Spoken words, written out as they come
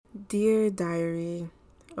Dear diary,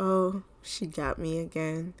 oh, she got me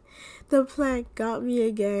again. The plant got me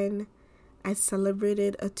again. I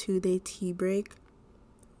celebrated a 2-day tea break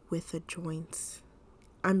with a joint.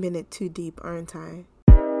 I'm in it too deep, aren't I?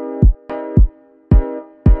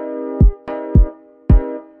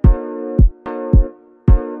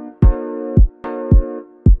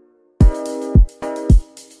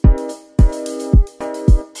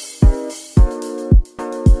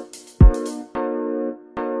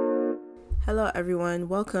 Hello everyone,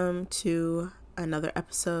 welcome to another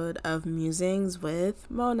episode of Musings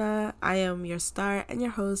with Mona. I am your star and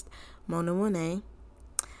your host, Mona Monet.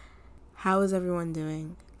 How is everyone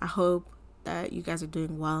doing? I hope that you guys are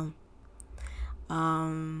doing well.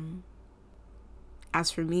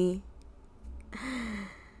 As for me,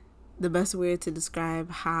 the best way to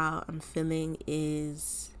describe how I'm feeling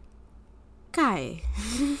is Kai.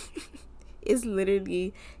 It's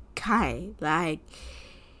literally Kai. Like,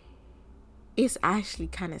 it's actually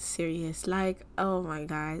kind of serious. Like, oh my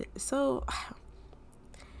god. So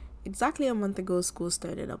exactly a month ago, school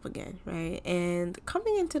started up again, right? And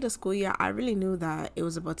coming into the school year, I really knew that it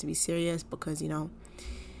was about to be serious because,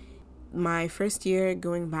 my first year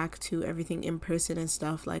going back to everything in person and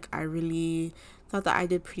stuff, like, I really thought that I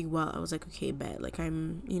did pretty well. I was like, okay, bet. Like,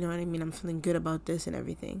 I'm, you know what I mean? I'm feeling good about this and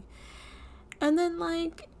everything. And then,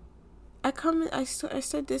 like, I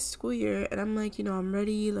start this school year and I'm like, I'm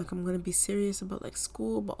ready. Like, I'm going to be serious about, like,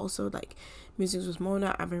 school, but also, like, Musings with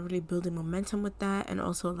Mona. I've been really building momentum with that. And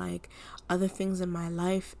also, like, other things in my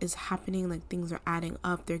life is happening. Like, things are adding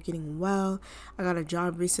up. They're getting well. I got a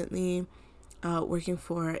job recently working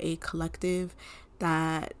for a collective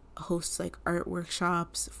that hosts, like, art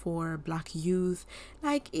workshops for Black youth.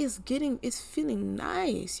 Like, it's feeling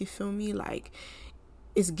nice. You feel me? Like,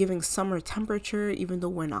 it's giving summer temperature even though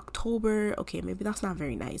we're in October. Okay, maybe that's not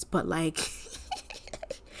very nice, but, like,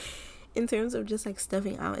 in terms of just, like,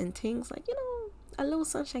 stepping out and things, like, a little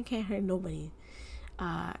sunshine can't hurt nobody.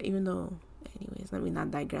 Even though, anyways, let me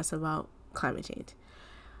not digress about climate change.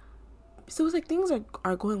 So it's like things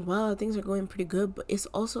are going well, things are going pretty good, but it's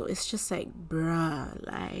just like, bruh,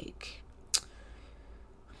 like,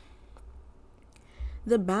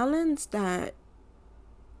 the balance that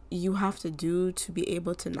you have to do to be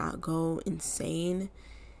able to not go insane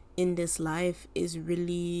in this life is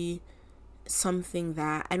really something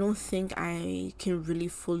that I don't think I can really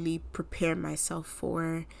fully prepare myself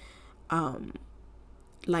for,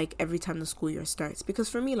 like, every time the school year starts. Because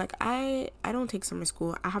for me, like, I don't take summer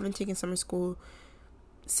school. I haven't taken summer school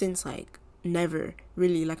since, like, never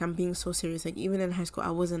really. Like, I'm being so serious. Like, even in high school,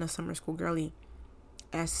 I wasn't a summer school girly.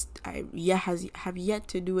 Have yet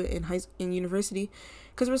to do it in university,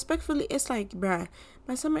 because respectfully, it's like, bruh,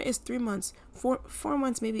 my summer is 3 months, 4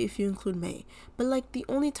 months maybe if you include May, but, like, the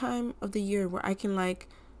only time of the year where I can, like,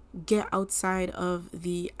 get outside of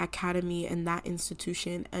the academy and that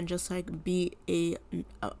institution and just, like, be a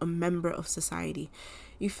member of society.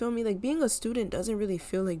 You feel me? Like, being a student doesn't really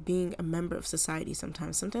feel like being a member of society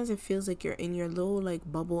sometimes it feels like you're in your little,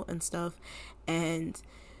 like, bubble and stuff, and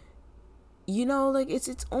like, it's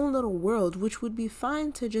its own little world, which would be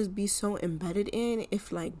fine to just be so embedded in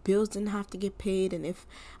if, like, bills didn't have to get paid, and if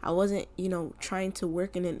I wasn't, trying to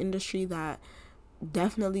work in an industry that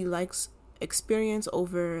definitely likes experience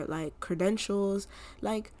over, like, credentials.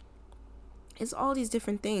 Like, it's all these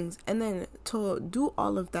different things. And then to do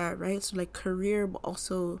all of that, right? So, like, career, but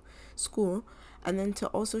also school, and then to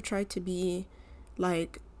also try to be,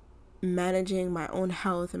 like, managing my own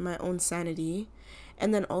health and my own sanity,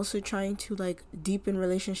 and then also trying to, like, deepen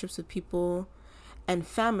relationships with people and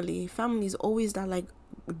family is always that, like,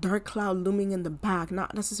 dark cloud looming in the back.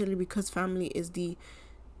 Not necessarily because family is the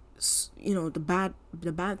the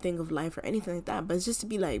bad thing of life or anything like that, but it's just to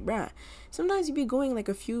be like, bruh, sometimes you be going, like,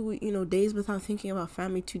 a few days without thinking about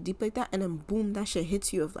family too deep like that, and then boom, that shit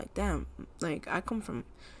hits you of, like, damn, like, I come from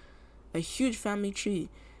a huge family tree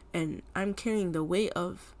and I'm carrying the weight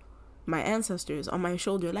of my ancestors on my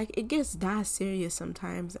shoulder. Like, it gets that serious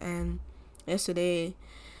sometimes. And yesterday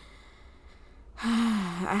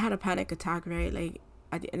I had a panic attack, right? Like,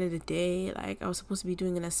 at the end of the day, like, I was supposed to be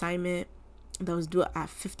doing an assignment that was due at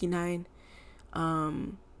 59,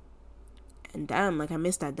 and damn, like, I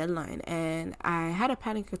missed that deadline, and I had a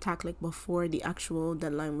panic attack, like, before the actual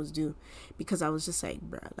deadline was due, because I was just like,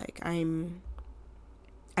 bruh, like,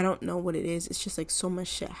 I don't know what it is. It's just, like, so much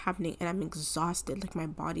shit happening and I'm exhausted. Like, my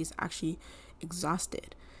body's actually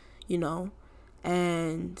exhausted,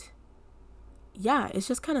 and yeah, it's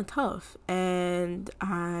just kind of tough. And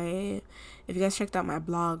if you guys checked out my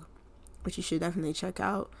blog, which you should definitely check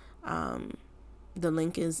out, the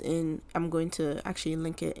link is I'm going to actually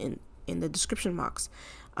link it in the description box.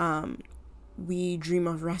 we dream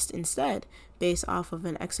of rest instead, based off of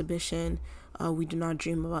an exhibition. We do not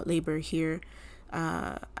dream about labor here,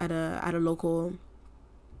 at a local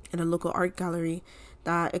art gallery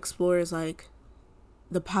that explores like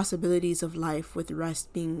the possibilities of life with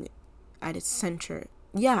rest being at its center.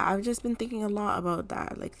 Yeah, I've just been thinking a lot about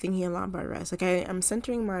that, like thinking a lot about rest. Like I'm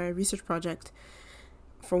centering my research project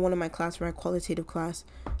for one of my class, for my qualitative class,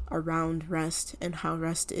 around rest and how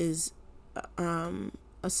rest is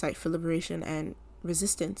a site for liberation and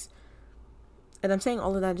resistance. And I'm saying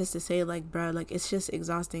all of that just to say, like, bruh, like, it's just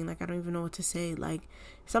exhausting. Like, I don't even know what to say. Like,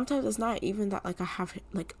 sometimes it's not even that, like, I have,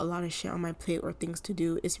 like, a lot of shit on my plate or things to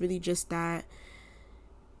do. It's really just that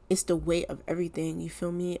it's the weight of everything, you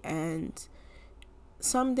feel me? And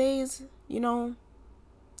some days, you know,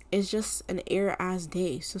 it's just an air-ass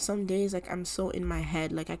day. So some days, like, I'm so in my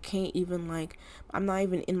head. Like, I can't even, like, I'm not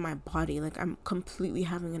even in my body. Like, I'm completely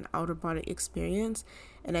having an outer-body experience.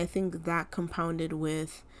 And I think that compounded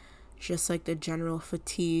with just like the general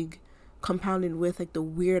fatigue, compounded with like the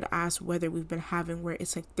weird ass weather we've been having, where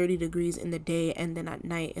it's like 30 degrees in the day and then at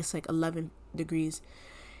night it's like 11 degrees,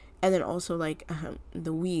 and then also like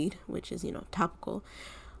the weed, which is, you know, topical.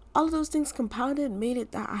 All of those things compounded made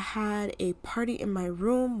it that I had a party in my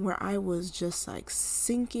room where I was just like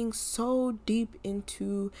sinking so deep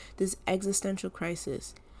into this existential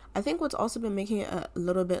crisis. I think what's also been making it a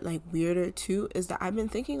little bit like weirder too is that I've been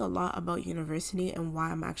thinking a lot about university and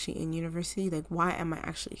why I'm actually in university. Like, why am I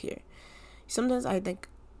actually here? Sometimes I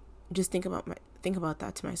just think about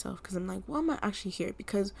that to myself, because I'm like, why am I actually here?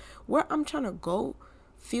 Because where I'm trying to go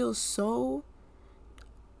feels so,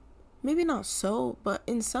 maybe not so, but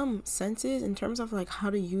in some senses, in terms of like how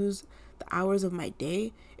to use the hours of my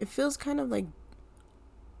day, it feels kind of like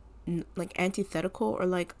antithetical or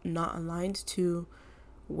like not aligned to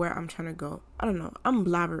where I'm trying to go. I don't know. I'm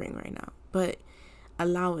blabbering right now, but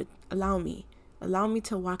allow me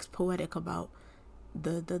to wax poetic about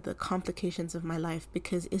the complications of my life,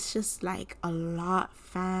 because it's just like a lot,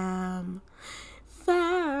 fam,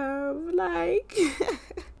 like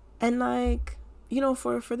and like, you know,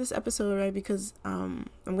 for this episode, right, because I'm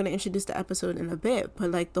gonna introduce the episode in a bit, but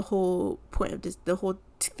like the whole point of this, the whole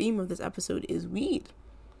theme of this episode is weed.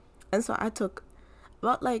 And so I took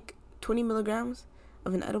about like 20 milligrams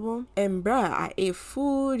of an edible, and bruh, I ate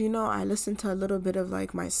food, you know, I listened to a little bit of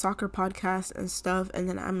like my soccer podcast and stuff, and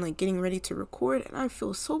then I'm like getting ready to record and I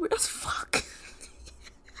feel sober as fuck.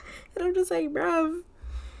 And I'm just like, bruh,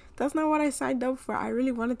 that's not what I signed up for. I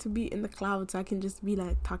really wanted to be in the clouds so I can just be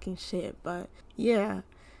like talking shit. But yeah,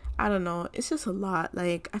 I don't know, it's just a lot.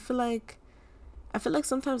 Like I feel like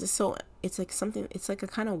sometimes it's like something, it's like a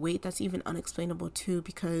kind of weight that's even unexplainable too,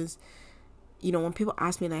 because, you know, when people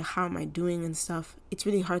ask me like how am I doing and stuff, it's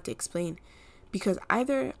really hard to explain, because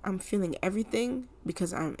either I'm feeling everything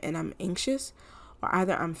because I'm anxious, or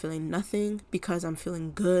either I'm feeling nothing because I'm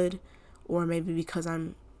feeling good, or maybe because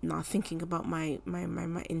I'm not thinking about my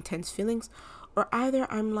intense feelings, or either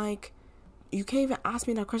I'm like, you can't even ask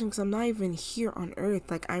me that question because I'm not even here on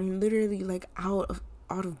earth. Like I'm literally like out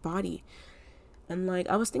of body. And like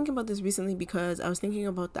I was thinking about this recently, because I was thinking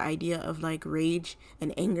about the idea of like rage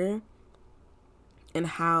and anger, and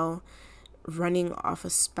how running off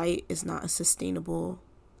of spite is not a sustainable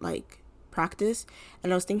like practice.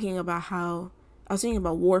 And I was thinking about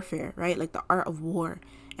warfare, right? Like the art of war,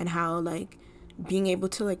 and how like being able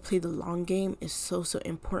to like play the long game is so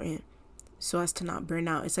important, so as to not burn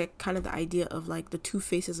out. It's like kind of the idea of like the two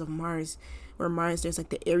faces of Mars, where Mars, there's like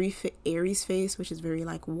the Aries face, which is very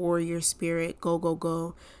like warrior spirit,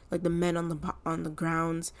 go, like the men on the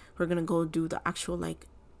grounds who are gonna go do the actual like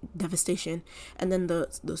devastation, and then the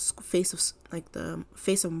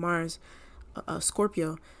face of Mars,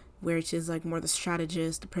 Scorpio, which is like more the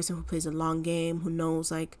strategist, the person who plays a long game, who knows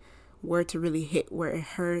like where to really hit, where it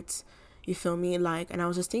hurts, you feel me? Like, and I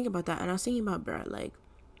was just thinking about that, and I was thinking about, bruh, like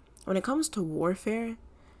when it comes to warfare,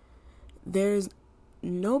 there's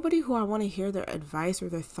nobody who I want to hear their advice or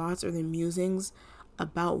their thoughts or their musings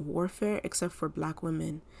about warfare except for Black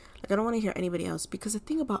women. Like I don't want to hear anybody else, because the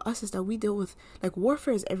thing about us is that we deal with like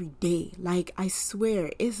warfare is every day. Like I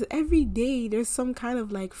swear, it's every day there's some kind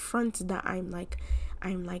of like front that I'm like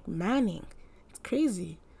manning. It's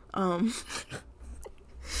crazy.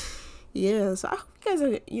 Yeah, so I hope you guys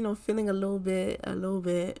are, you know, feeling a little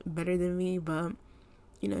bit better than me. But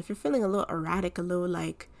you know, if you're feeling a little erratic, a little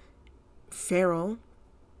like feral,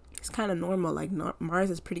 it's kind of normal. Like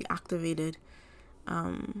Mars is pretty activated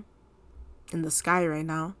in the sky right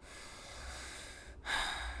now.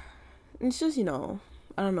 It's just, you know,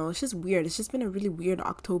 I don't know, it's just weird. It's just been a really weird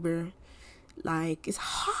October. Like, it's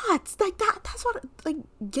hot. Like, that's what, like,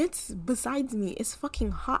 gets besides me. It's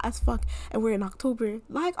fucking hot as fuck. And we're in October.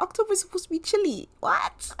 Like, October's supposed to be chilly.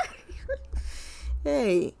 What?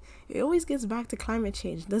 Hey, it always gets back to climate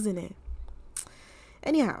change, doesn't it?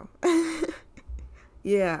 Anyhow.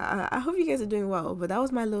 Yeah, I hope you guys are doing well. But that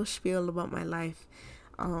was my little spiel about my life.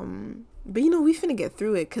 But, we finna get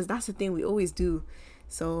through it, because that's the thing we always do.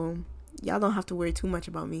 So, y'all don't have to worry too much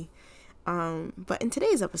about me. But in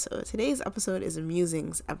today's episode is a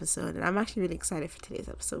musings episode, and I'm actually really excited for today's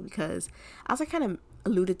episode because, as I kind of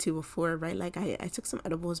alluded to before, right, like I took some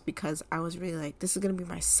edibles because I was really like, this is gonna be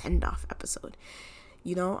my send-off episode.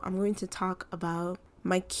 I'm going to talk about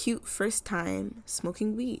my cute first time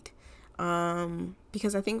smoking weed,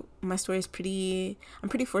 because I think my story is I'm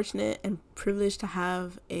pretty fortunate and privileged to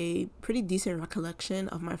have a pretty decent recollection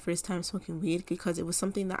of my first time smoking weed, because it was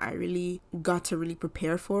something that I really got to really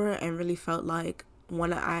prepare for, and really felt like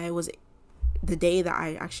the day that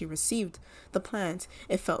I actually received the plant,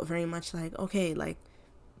 it felt very much like, okay, like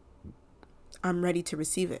I'm ready to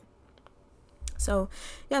receive it. So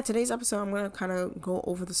yeah, today's episode, I'm going to kind of go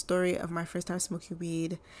over the story of my first time smoking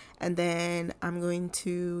weed, and then I'm going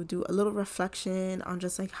to do a little reflection on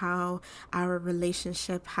just like how our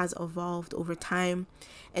relationship has evolved over time,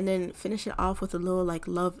 and then finish it off with a little like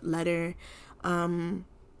love letter,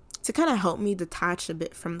 to kind of help me detach a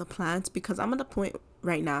bit from the plants, because I'm at a point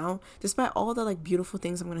right now, despite all the like beautiful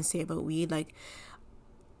things I'm going to say about weed, like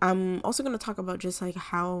I'm also going to talk about just like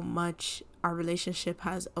how much our relationship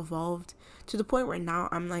has evolved to the point where now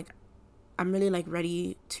I'm really like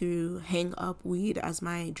ready to hang up weed as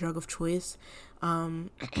my drug of choice. I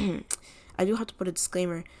do have to put a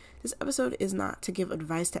disclaimer. This episode is not to give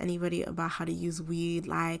advice to anybody about how to use weed.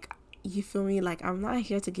 Like, you feel me? Like, I'm not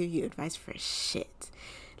here to give you advice for shit.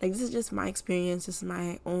 Like, this is just my experience. This is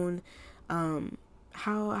my own,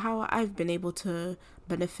 how I've been able to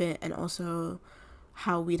benefit, and also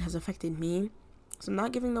how weed has affected me. So I'm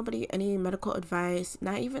not giving nobody any medical advice,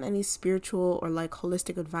 not even any spiritual or like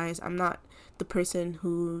holistic advice. I'm not the person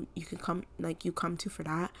who you come to for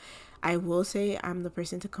that. I will say I'm the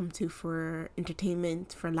person to come to for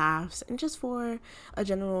entertainment, for laughs, and just for a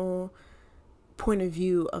general point of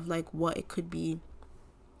view of like what it could be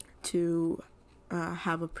to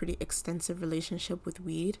have a pretty extensive relationship with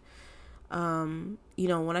weed.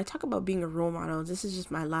 When I talk about being a role model, this is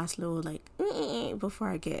just my last little like before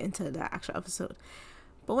I get into the actual episode.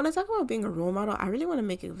 But when I talk about being a role model, I really want to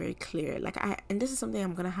make it very clear. And this is something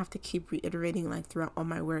I'm gonna have to keep reiterating like throughout all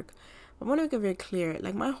my work. But I want to make it very clear.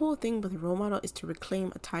 Like, my whole thing with a role model is to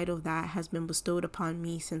reclaim a title that has been bestowed upon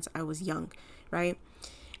me since I was young, right?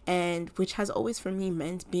 And which has always for me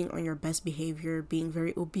meant being on your best behavior, being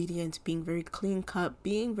very obedient, being very clean cut,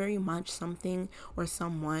 being very much something or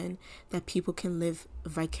someone that people can live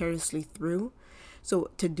vicariously through.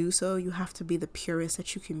 So to do so, you have to be the purest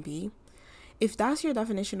that you can be. If that's your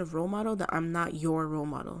definition of role model, then I'm not your role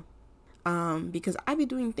model. Because I be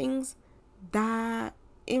doing things that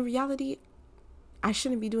in reality I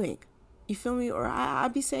shouldn't be doing. You feel me? Or I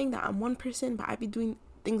be saying that I'm one person, but I be doing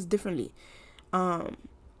things differently.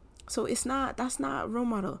 So that's not role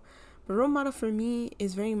model. But role model for me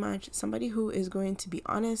is very much somebody who is going to be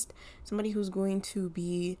honest, somebody who's going to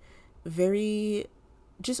be very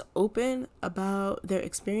just open about their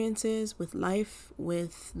experiences with life,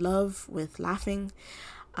 with love, with laughing,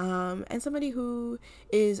 and somebody who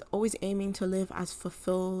is always aiming to live as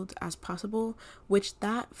fulfilled as possible, which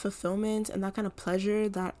that fulfillment and that kind of pleasure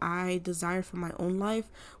that I desire for my own life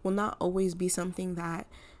will not always be something that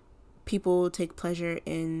people take pleasure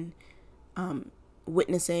in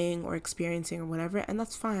witnessing or experiencing or whatever, and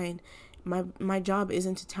that's fine. My job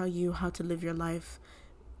isn't to tell you how to live your life.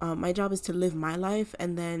 My job is to live my life,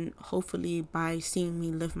 and then hopefully by seeing me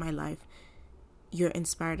live my life, you're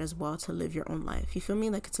inspired as well to live your own life. You feel me?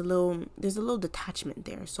 Like, there's a little detachment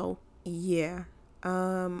there. So yeah,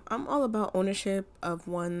 I'm all about ownership of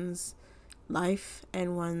one's life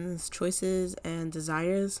and one's choices and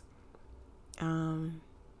desires. I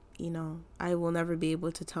will never be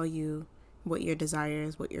able to tell you what your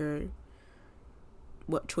desires, what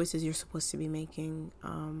choices you're supposed to be making.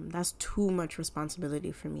 That's too much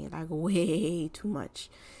responsibility for me, like way too much.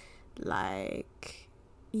 Like,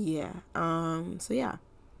 yeah. So yeah,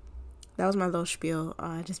 that was my little spiel,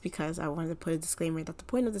 just because I wanted to put a disclaimer that the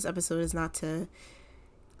point of this episode is not to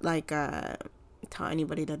tell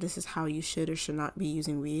anybody that this is how you should or should not be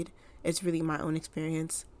using weed. It's really my own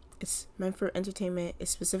experience. It's meant for entertainment.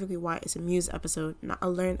 It's specifically why it's a muse episode, not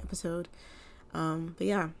a learn episode. But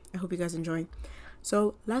yeah, I hope you guys enjoy.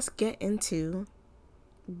 So let's get into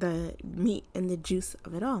the meat and the juice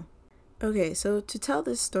of it all. Okay, so to tell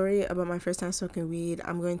this story about my first time smoking weed,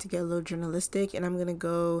 I'm going to get a little journalistic, and I'm going to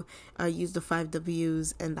go use the 5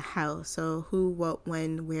 W's and the how. So who, what,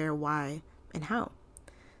 when, where, why, and how.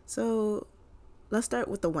 So let's start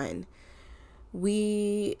with the when.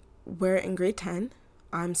 We were in grade 10.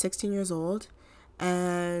 I'm 16 years old,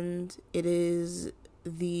 and it is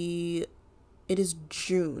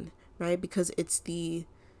June, right? Because it's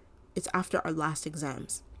after our last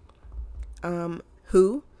exams.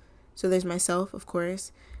 Who? So there's myself, of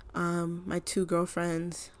course, my 2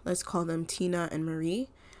 girlfriends, let's call them Tina and Marie.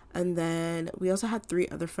 And then we also had 3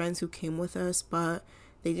 other friends who came with us, but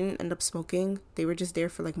they didn't end up smoking. They were just there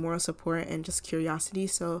for like moral support and just curiosity.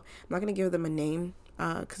 So I'm not going to give them a name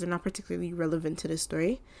because they're not particularly relevant to this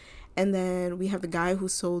story. And then we have the guy who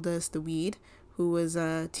sold us the weed, who was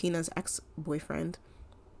Tina's ex-boyfriend.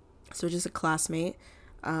 So just a classmate.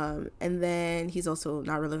 And then he's also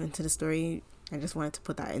not relevant to the story. I just wanted to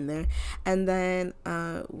put that in there. And then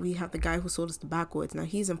we have the guy who sold us the backwoods. Now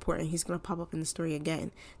he's important. He's going to pop up in the story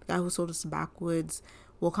again. The guy who sold us the backwoods,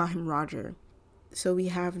 we'll call him Roger. So we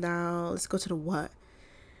have now, let's go to the what.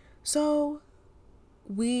 So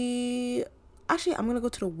I'm going to go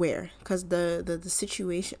to the where, because the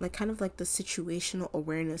situation, like kind of like the situational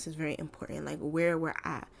awareness is very important, like where we're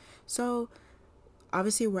at. So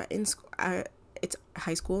obviously we're in school. It's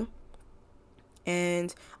high school,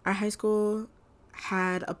 and our high school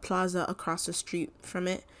had a plaza across the street from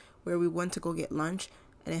it where we went to go get lunch,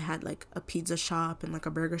 and it had like a pizza shop and like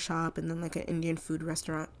a burger shop and then like an Indian food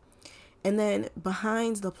restaurant. And then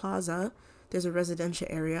behind the plaza there's a residential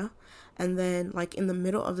area, and then like in the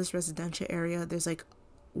middle of this residential area there's like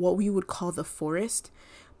what we would call the forest,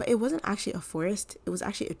 but it wasn't actually a forest, it was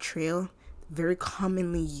actually a trail, very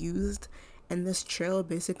commonly used. And this trail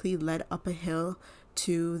basically led up a hill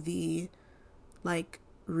to the like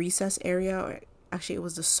recess area, or actually it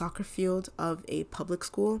was the soccer field of a public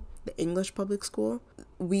school, the English public school.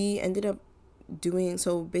 We ended up doing,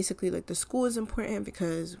 so basically like the school is important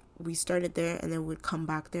because we started there and then would come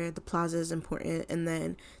back there. The plaza is important, and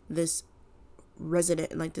then this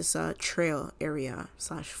resident, like this trail area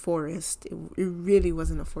slash forest, it really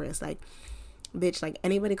wasn't a forest, like bitch, like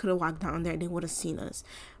anybody could have walked down there, they would have seen us.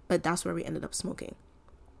 But that's where we ended up smoking.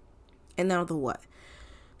 And now the what.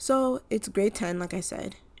 So it's grade 10, like I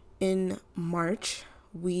said. In March,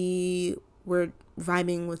 we were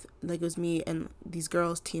vibing with, like, it was me and these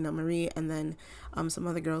girls, Tina, Marie, and then some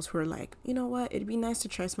other girls who were like, you know what, it'd be nice to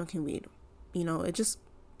try smoking weed. You know, it's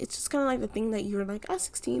just kind of like the thing that you were like,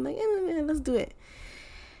 16, like, let's do it.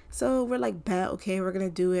 So we're like, bet, okay, we're gonna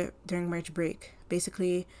do it during March break.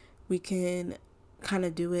 Basically, we can kind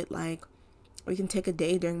of do it like, we can take a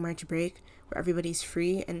day during March break where everybody's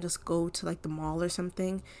free and just go to like the mall or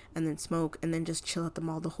something and then smoke and then just chill at the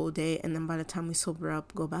mall the whole day, and then by the time we sober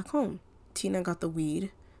up, go back home. Tina got the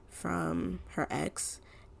weed from her ex,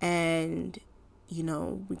 and you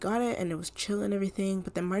know, we got it and it was chill and everything.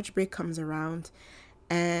 But then March break comes around,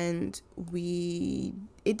 and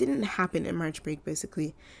it didn't happen in March break.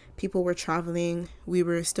 Basically, people were traveling. We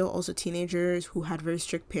were still also teenagers who had very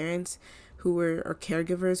strict parents who were, or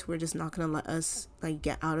caregivers who were just not gonna let us like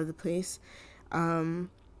get out of the place. And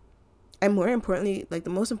more importantly, like the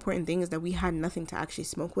most important thing is that we had nothing to actually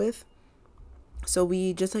smoke with. So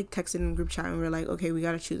we just like texted in group chat and we were like, okay, we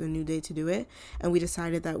got to choose a new day to do it. And we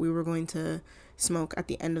decided that we were going to smoke at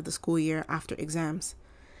the end of the school year after exams.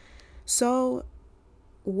 So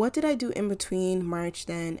what did I do in between March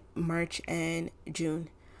and June?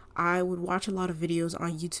 I would watch a lot of videos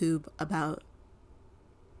on YouTube about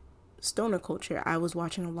stoner culture. I was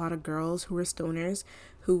watching a lot of girls who were stoners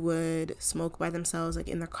who would smoke by themselves, like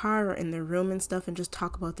in their car or in their room and stuff, and just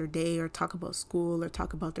talk about their day or talk about school or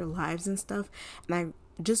talk about their lives and stuff. And I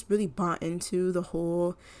just really bought into the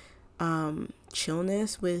whole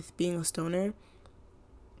chillness with being a stoner.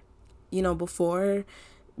 You know, before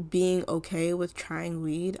being okay with trying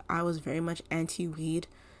weed, I was very much anti-weed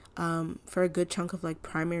for a good chunk of like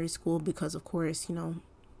primary school, because of course, you know,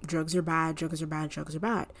 drugs are bad.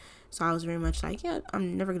 So I was very much like, yeah,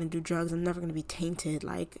 I'm never going to do drugs. I'm never going to be tainted.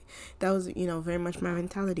 Like, that was, you know, very much my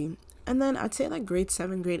mentality. And then I'd say like grade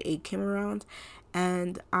 7, grade 8 came around,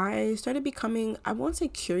 and I started becoming, I won't say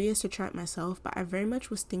curious to try it myself, but I very much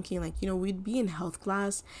was thinking like, you know, we'd be in health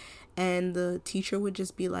class and the teacher would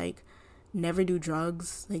just be like, never do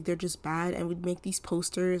drugs. Like, they're just bad. And we'd make these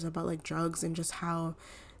posters about like drugs and just how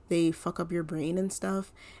they fuck up your brain and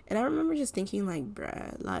stuff. And I remember just thinking like,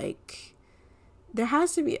 bruh, like, there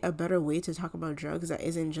has to be a better way to talk about drugs that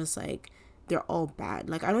isn't just like they're all bad.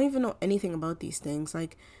 Like, I don't even know anything about these things.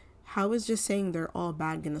 Like, how is just saying they're all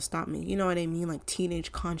bad gonna stop me? You know what I mean? Like,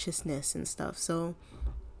 teenage consciousness and stuff. So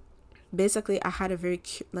basically I had a very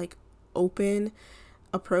open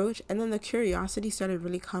approach, and then the curiosity started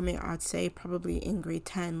really coming, I'd say probably in grade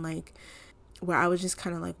 10, like where I was just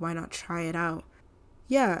kind of like, why not try it out?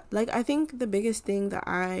 Yeah, like I think the biggest thing that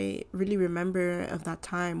I really remember of that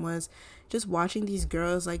time was just watching these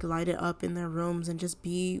girls like light it up in their rooms and just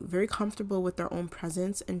be very comfortable with their own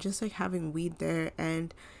presence and just like having weed there.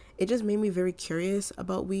 And it just made me very curious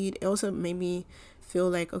about weed. It also made me feel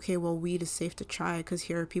like, okay, well, weed is safe to try because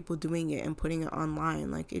here are people doing it and putting it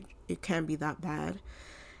online. Like it can't be that bad.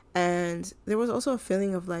 And there was also a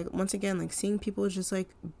feeling of like, once again, like seeing people just like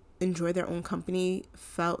enjoy their own company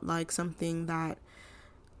felt like something that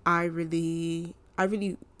I really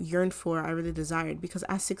yearned for, I really desired, because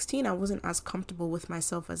at 16 I wasn't as comfortable with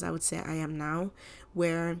myself as I would say I am now,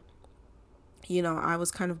 where I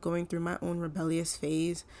was kind of going through my own rebellious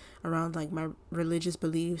phase around like my religious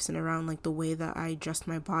beliefs and around like the way that I dressed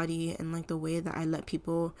my body and like the way that I let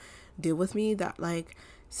people deal with me, that like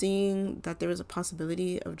seeing that there was a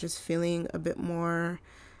possibility of just feeling a bit more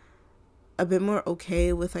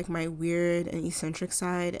okay with like my weird and eccentric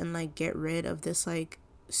side and like get rid of this like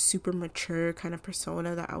super mature kind of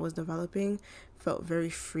persona that I was developing felt very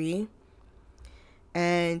free.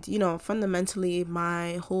 And fundamentally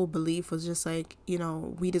my whole belief was just like,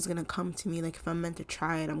 weed is gonna come to me. Like if I'm meant to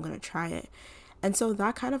try it, I'm gonna try it. And so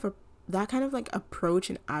that kind of like approach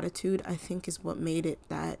and attitude, I think, is what made it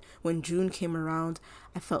that when June came around,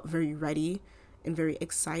 I felt very ready and very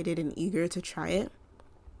excited and eager to try it.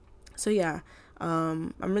 So yeah,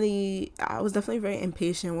 I was definitely very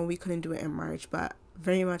impatient when we couldn't do it in March, but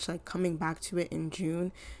very much like coming back to it in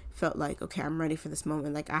June felt like, okay, I'm ready for this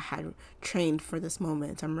moment. Like I had trained for this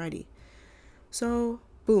moment. I'm ready. So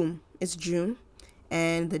boom, it's June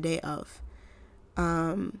and the day of.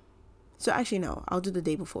 So actually no, I'll do the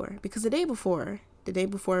day before, because the day before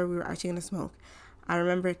we were actually gonna smoke, I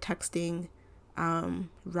remember texting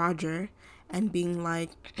Roger and being like,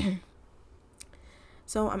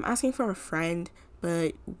 so I'm asking for a friend,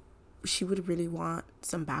 but she would really want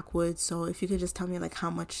some backwoods. So if you could just tell me like how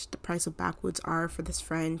much the price of backwoods are for this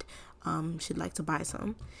friend, she'd like to buy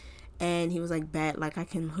some. And he was like, bet, like I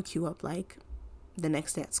can hook you up like the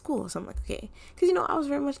next day at school. So I'm like, okay, because I was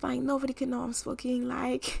very much like, nobody could know I'm smoking.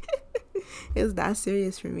 Like it was that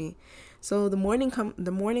serious for me. So the morning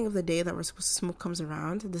of the day that we're supposed to smoke comes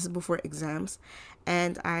around. This is before exams,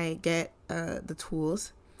 and I get the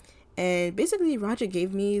tools, and basically Roger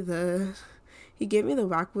gave me the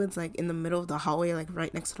backwoods like in the middle of the hallway, like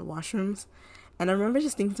right next to the washrooms. And I remember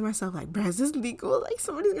just thinking to myself, like, bruh, is this legal? Like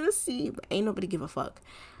somebody's gonna see, but ain't nobody give a fuck.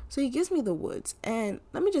 So he gives me the woods, and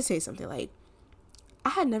let me just say something, like I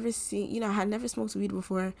had never smoked weed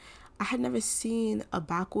before. I had never seen a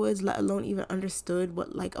backwoods, let alone even understood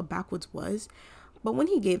what like a backwoods was. But when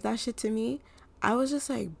he gave that shit to me, I was just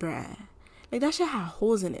like, bruh, like that shit had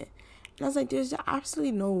holes in it. And I was like, there's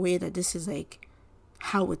absolutely no way that this is like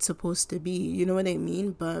how it's supposed to be. You know what I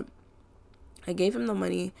mean? But I gave him the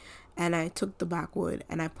money, and I took the backwood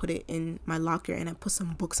and I put it in my locker, and I put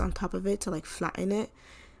some books on top of it to like flatten it.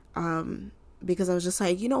 Because I was just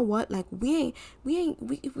like, you know what? Like we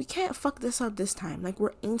can't fuck this up this time. Like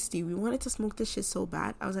we're angsty. We wanted to smoke this shit so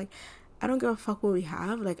bad. I was like, I don't give a fuck what we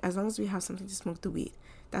have. Like as long as we have something to smoke the weed,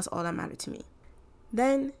 that's all that mattered to me.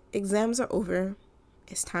 Then exams are over.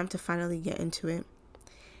 It's time to finally get into it.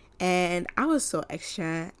 And I was so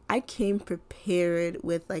extra. I came prepared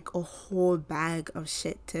with like a whole bag of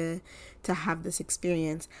shit to have this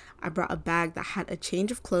experience. I brought a bag that had a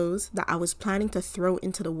change of clothes that I was planning to throw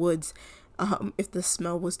into the woods if the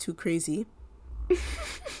smell was too crazy.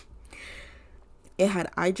 It had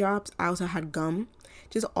eye drops. I also had gum.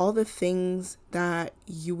 Just all the things that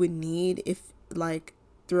you would need if like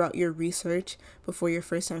throughout your research before your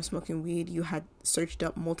first time smoking weed, you had searched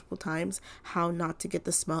up multiple times how not to get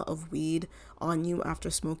the smell of weed on you after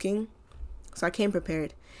smoking. So I came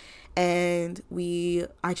prepared. And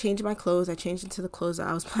I changed my clothes. I changed into the clothes that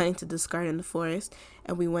I was planning to discard in the forest.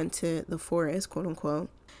 And we went to the forest, quote unquote.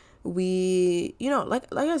 We, like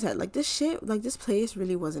I said, like this shit, like this place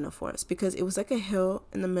really wasn't a forest, because it was like a hill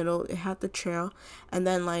in the middle. It had the trail, and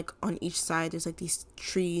then like on each side there's like these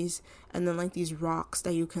trees, and then like these rocks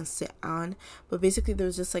that you can sit on. But basically there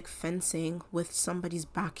was just like fencing with somebody's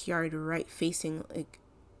backyard right facing like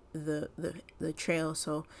the trail.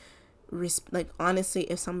 So like honestly,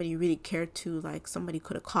 if somebody really cared to, like somebody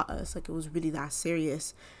could have caught us. Like it was really that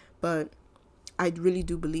serious. But I really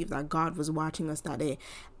do believe that God was watching us that day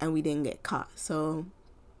and we didn't get caught. So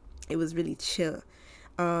it was really chill.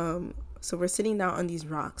 So we're sitting down on these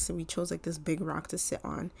rocks, and we chose like this big rock to sit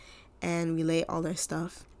on, and we lay all our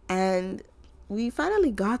stuff. And we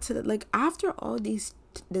finally got to like after all these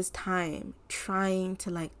this time trying to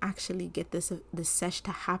like actually get this sesh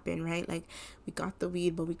to happen, right? Like we got the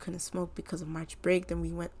weed, but we couldn't smoke because of March break. Then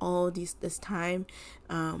we went all this time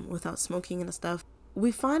without smoking and stuff.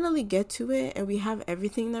 We finally get to it and we have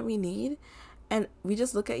everything that we need, and we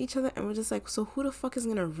just look at each other and we're just like, so who the fuck is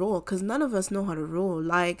gonna roll? Because none of us know how to roll.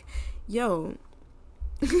 Like, yo.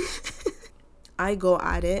 I go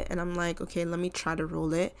at it and I'm like, okay, let me try to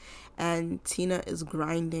roll it. And Tina is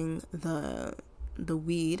grinding the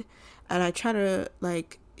weed, and I try to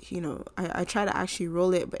like, I try to actually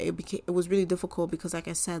roll it, but it was really difficult because, like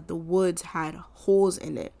I said, the woods had holes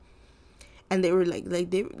in it, and they were like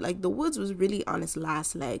the woods was really on its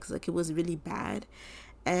last legs. Like, it was really bad,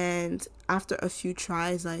 and after a few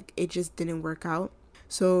tries, like, it just didn't work out.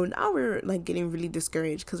 So now we're like getting really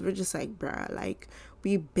discouraged because we're just like, bruh, like,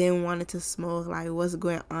 we've been wanting to smoke, like, what's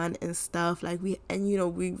going on and stuff. Like, we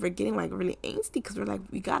were getting like really angsty because we're like,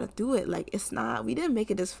 we gotta do it. Like, we didn't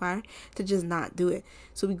make it this far to just not do it.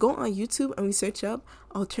 So we go on YouTube and we search up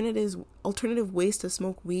alternative ways to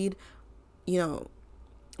smoke weed,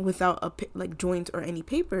 without like joint or any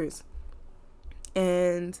papers.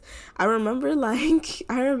 And I remember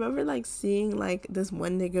seeing like this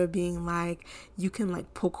one nigga being like, you can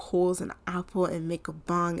like poke holes in an apple and make a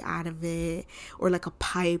bong out of it, or like a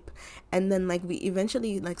pipe. And then like we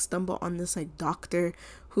eventually like stumble on this like doctor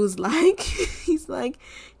who's like he's like,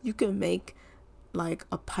 you can make like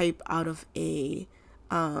a pipe out of a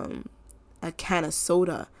can of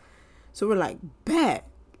soda. So we're like, bet,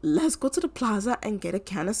 let's go to the plaza and get a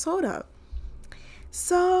can of soda.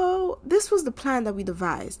 So this was the plan that we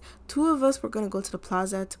devised. 2 of us were going to go to the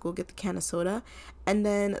plaza to go get the can of soda, and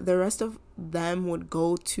then the rest of them would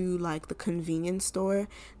go to like the convenience store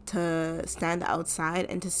to stand outside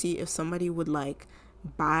and to see if somebody would like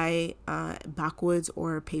buy backwoods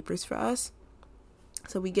or papers for us.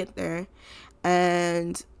 So we get there,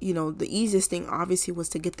 and the easiest thing obviously was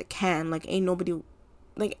to get the can. Like, ain't nobody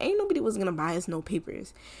was gonna buy us no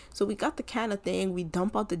papers. So we got the can of thing, we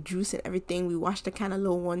dump out the juice and everything, we washed the can of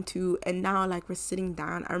little one too, and now like we're sitting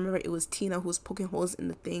down. I remember it was Tina who was poking holes in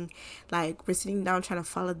the thing. Like, we're sitting down trying to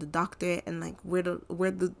follow the doctor and like where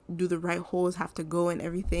do the right holes have to go and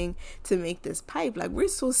everything to make this pipe. Like, we're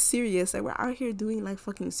so serious. Like, we're out here doing like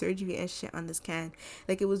fucking surgery and shit on this can.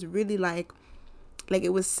 Like, it was really like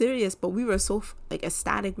it was serious, but we were so like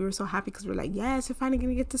ecstatic. We were so happy because we're like, yes, we're finally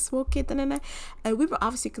gonna get to smoke it. And we were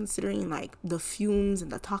obviously considering like the fumes and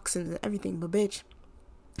the toxins and everything. But bitch,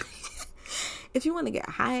 if you want to get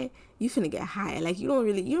high, you finna get high. Like, you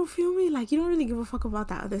don't feel me? Like, you don't really give a fuck about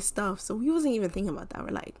that other stuff. So we wasn't even thinking about that.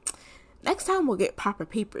 We're like, next time we'll get proper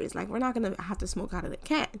papers. Like, we're not gonna have to smoke out of the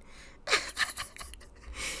can.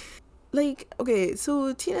 Like, okay,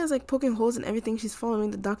 so Tina's like poking holes and everything. She's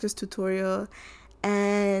following the doctor's tutorial.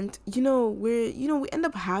 And we end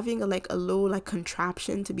up having a low like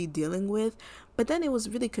contraption to be dealing with, but then it was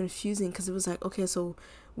really confusing because it was like, okay, so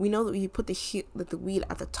we know that we put the weed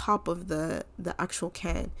at the top of the actual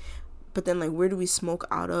can, but then like, where do we smoke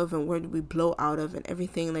out of and where do we blow out of and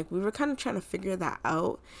everything. Like, we were kind of trying to figure that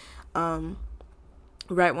out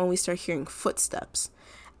right when we start hearing footsteps.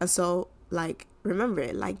 And so, like,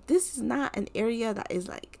 remember, like, this is not an area that is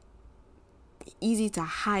like easy to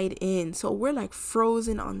hide in. So we're like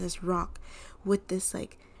frozen on this rock with this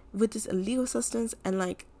illegal substance and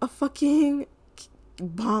like a fucking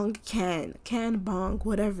bong bong,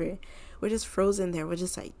 whatever. We're just frozen there. We're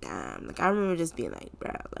just like, damn. Like, I remember just being like,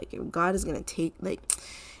 bruh, like, if God is gonna take, like,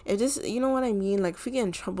 if this, you know what I mean? Like, if we get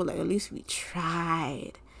in trouble, like, at least we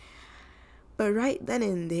tried. But right then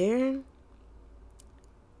and there,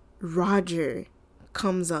 Roger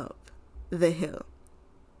comes up the hill.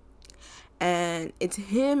 And it's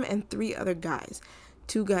him and 3 other guys.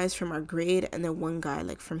 2 guys from our grade and then 1 guy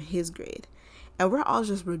like from his grade. And we're all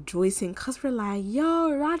just rejoicing because we're like,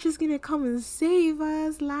 yo, Roger's gonna come and save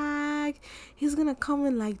us. Like, he's gonna come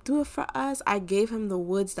and like do it for us. I gave him the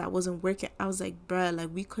woods that wasn't working. I was like, bruh, like,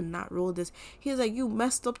 we could not roll this. He was like, you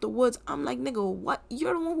messed up the woods. I'm like, nigga, what?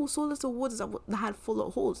 You're the one who sold us the woods that had full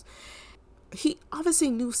of holes. He obviously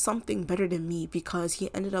knew something better than me because he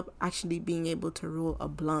ended up actually being able to roll a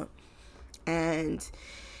blunt. And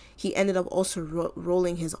he ended up also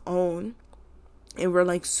rolling his own, and we're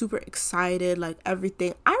like super excited, like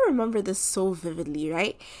everything. I remember this so vividly,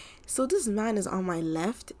 right? So this man is on my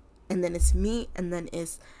left, and then it's me, and then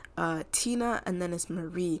it's Tina, and then it's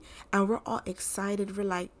Marie, and we're all excited. We're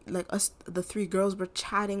like us, the 3 girls, were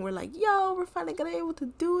chatting. We're like, yo, we're finally gonna be able to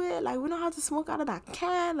do it. Like, we know how to smoke out of that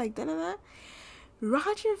can, like da.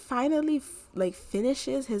 Roger finally like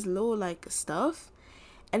finishes his little like stuff.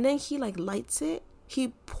 And then he like lights it.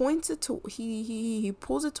 he points it to he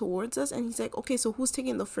pulls it towards us, and he's like, okay, so who's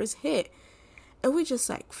taking the first hit? And we just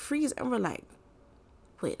like freeze, and we're like,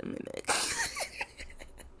 wait a minute.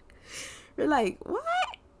 We're like, what?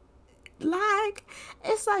 Like,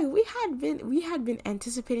 it's like we had been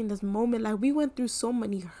anticipating this moment. Like, we went through so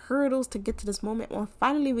many hurdles to get to this moment. Well,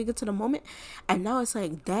 finally we get to the moment, and now it's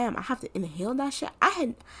like, damn, I have to inhale that shit. I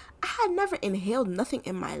had never inhaled nothing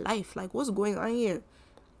in my life. Like, what's going on here?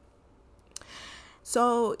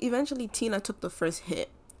 So eventually Tina took the first hit,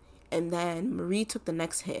 and then Marie took the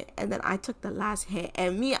next hit, and then I took the last hit.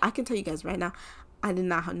 And me, I can tell you guys right now, I did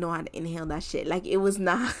not know how to inhale that shit. Like, it was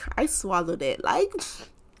not, I swallowed it. Like,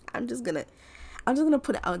 I'm just gonna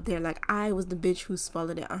put it out there. Like, I was the bitch who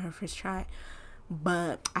swallowed it on her first try,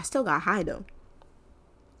 but I still got high though.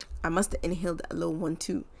 I must have inhaled a little one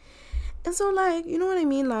too. And so, like, you know what I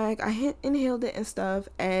mean? Like, I inhaled it and stuff,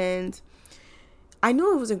 and I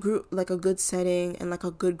knew it was a good setting and like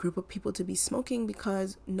a good group of people to be smoking,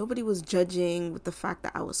 because nobody was judging with the fact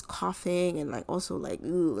that I was coughing and like also like,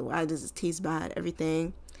 ooh, why does this taste bad?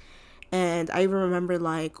 Everything. And I even remember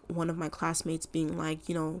like one of my classmates being like,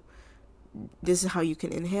 you know, this is how you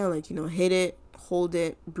can inhale, like, you know, hit it, hold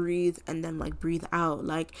it, breathe, and then like breathe out.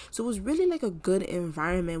 Like, so it was really like a good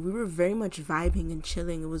environment. We were very much vibing and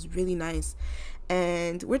chilling. It was really nice.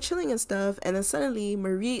 And we're chilling and stuff, and then suddenly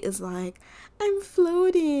Marie is like, I'm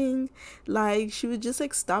floating. Like, she would just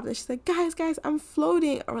like stop, and she's like, guys, I'm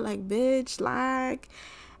floating. Or like, bitch, like,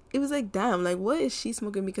 it was like, damn, like, what is she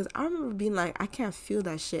smoking? Because I remember being like, I can't feel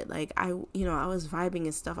that shit. Like, I was vibing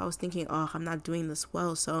and stuff. I was thinking, oh, I'm not doing this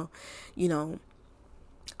well. So, you know,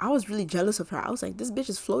 I was really jealous of her. I was like, this bitch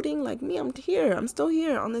is floating. Like, me, I'm here. I'm still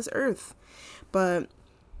here on this earth. But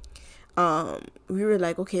we were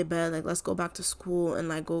like, okay, bet, like, let's go back to school and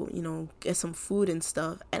like go, you know, get some food and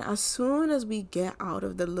stuff. And as soon as we get out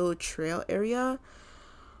of the little trail area,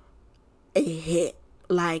 it hit.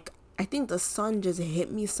 Like, I think the sun just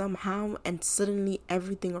hit me somehow, and suddenly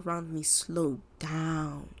everything around me slowed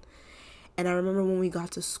down. And I remember when we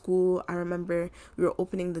got to school, I remember we were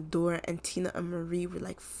opening the door, and Tina and Marie were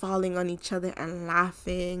like falling on each other and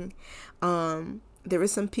laughing. There were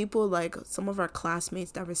some people, like some of our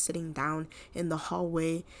classmates, that were sitting down in the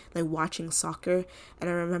hallway, like watching soccer. And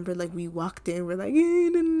I remember like we walked in, we're like,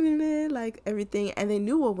 like everything, and they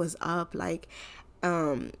knew what was up. Like,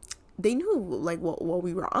 they knew like what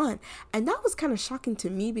we were on. And that was kind of shocking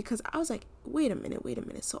to me, because I was like, wait a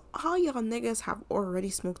minute. So all y'all niggas have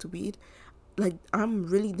already smoked weed? Like, I'm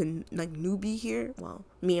really the like newbie here? Well,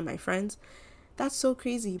 me and my friends. That's so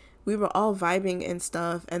crazy. We were all vibing and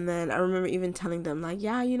stuff, and then I remember even telling them like,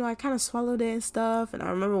 yeah, you know, I kind of swallowed it and stuff. And I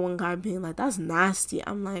remember one guy being like, that's nasty.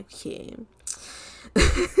 I'm like, okay.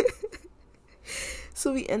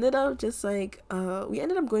 So we ended up just like,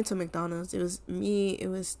 going to McDonald's. It was me, it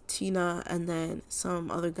was Tina, and then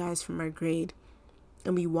some other guys from our grade.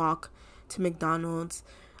 And we walk to McDonald's.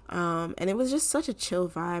 And it was just such a chill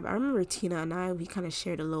vibe. I remember Tina and we kind of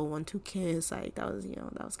shared a little 1-2 kiss. Like, that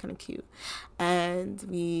was kind of cute. And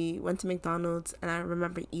we went to McDonald's, and I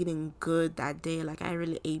remember eating good that day. Like, I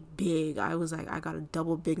really ate big. I was like, I got a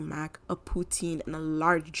double Big Mac, a poutine, and a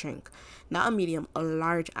large drink. Not a medium, a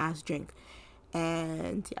large ass drink.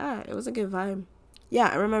 And yeah, it was a good vibe. Yeah,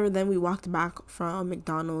 I remember then we walked back from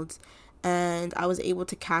McDonald's, and I was able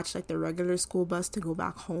to catch like the regular school bus to go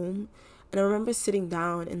back home. And I remember sitting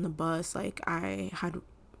down in the bus, like I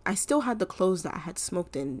still had the clothes that I had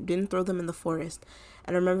smoked in, didn't throw them in the forest.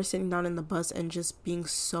 And I remember sitting down in the bus and just being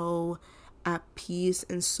so at peace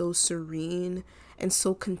and so serene and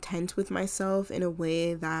so content with myself in a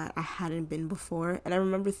way that I hadn't been before. And I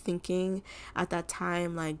remember thinking at that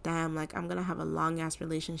time, like, damn, like, I'm gonna have a long ass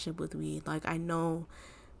relationship with weed. Like, I know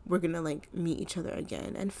we're gonna like meet each other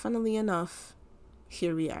again. And funnily enough,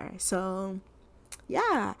 here we are. So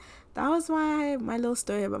yeah, that was my little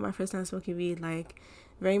story about my first time smoking weed. Like,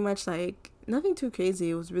 very much like nothing too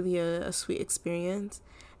crazy. It was really a sweet experience.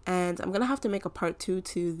 And I'm gonna have to make a part 2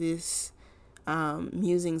 to this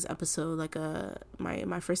musings episode, like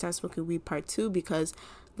my first time smoking weed part 2, because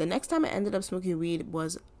the next time I ended up smoking weed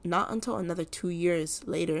was not until another 2 years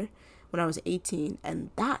later, when I was 18, and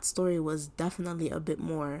that story was definitely a bit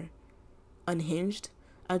more unhinged,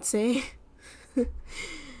 I'd say.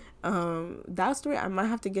 That story, I might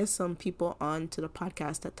have to get some people on to the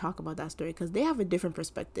podcast that talk about that story, because they have a different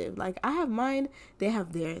perspective. Like, I have mine, they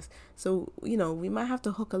have theirs, so, you know, we might have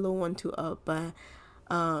to hook a little 1-2 up. But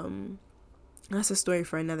that's a story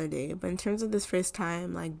for another day. But in terms of this first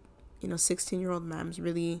time, like, you know, 16-year-old Mams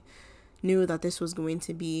really knew that this was going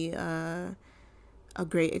to be a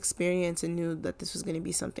great experience, and knew that this was going to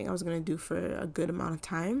be something I was going to do for a good amount of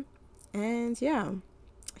time. And yeah,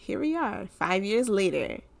 here we are, 5 years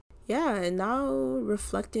later. Yeah, and now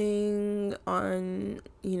reflecting on,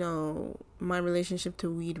 my relationship to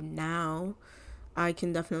weed now, I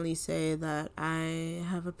can definitely say that I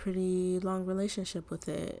have a pretty long relationship with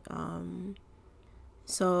it.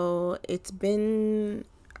 So it's been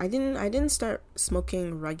I didn't start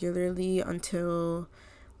smoking regularly until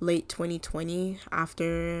late 2020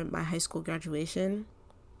 after my high school graduation,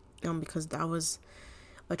 because that was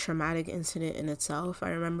a traumatic incident in itself. I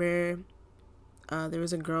remember there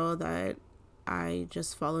was a girl that I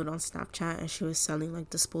just followed on Snapchat, and she was selling like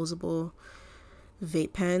disposable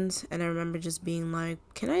vape pens, and I remember just being like,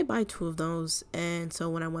 can I buy two of those? And so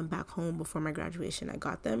when I went back home before my graduation, I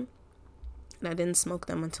got them, and I didn't smoke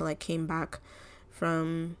them until I came back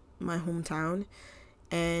from my hometown.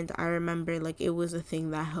 And I remember like it was a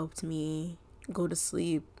thing that helped me go to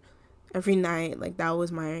sleep every night. Like that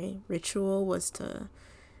was my ritual, was to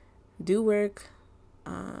do work,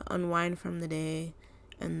 unwind from the day,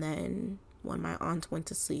 and then when my aunt went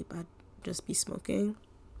to sleep, I'd just be smoking.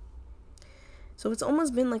 So it's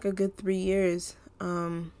almost been like a good 3 years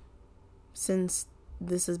since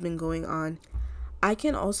this has been going on. I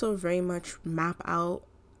can also very much map out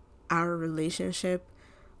our relationship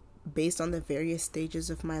based on the various stages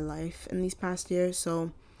of my life in these past years.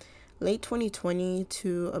 So late 2020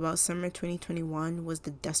 to about summer 2021 was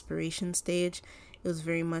the desperation stage. It was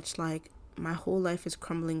very much like my whole life is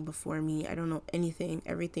crumbling before me. I don't know anything.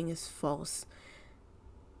 Everything is false.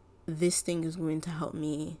 This thing is going to help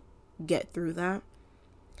me get through that.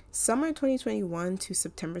 Summer 2021 to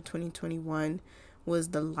September 2021 was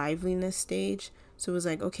the liveliness stage. So it was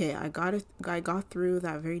like, okay, I got through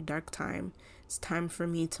that very dark time. It's time for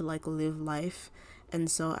me to like live life. And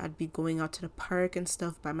so I'd be going out to the park and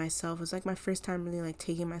stuff by myself. It was like my first time really like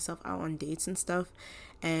taking myself out on dates and stuff.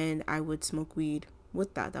 And I would smoke weed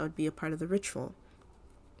with that. That would be a part of the ritual.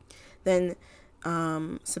 Then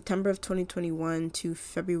September of 2021 to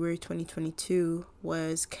February 2022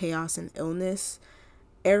 was chaos and illness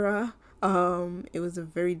era. It was a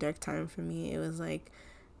very dark time for me. It was like,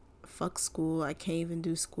 fuck school. I can't even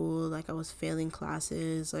do school. Like I was failing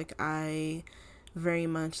classes. Like I very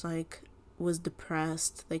much like was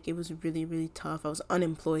depressed. Like it was really, really tough. I was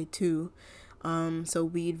unemployed too. So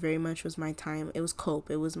weed very much was my time. It was cope.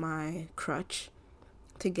 It was my crutch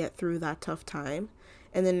to get through that tough time.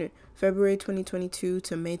 And then February 2022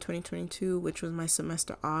 to May 2022, which was my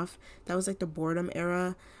semester off, that was like the boredom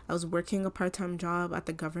era. I was working a part-time job at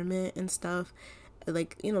the government and stuff.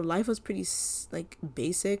 Like, life was pretty like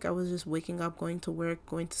basic. I was just waking up, going to work,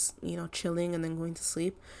 going to, chilling, and then going to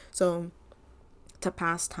sleep. So to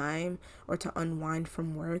pass time or to unwind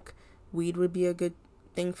from work, weed would be a good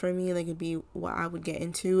thing for me. Like it'd be what I would get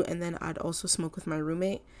into. And then I'd also smoke with my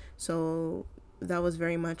roommate. So that was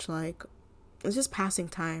very much like, it's just passing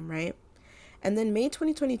time, right? And then May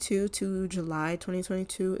 2022 to July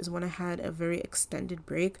 2022 is when I had a very extended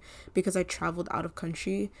break because I traveled out of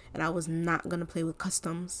country and I was not going to play with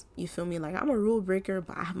customs. You feel me? Like I'm a rule breaker,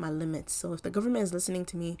 but I have my limits. So if the government is listening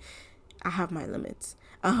to me, I have my limits.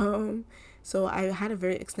 So I had a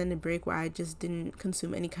very extended break where I just didn't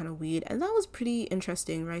consume any kind of weed. And that was pretty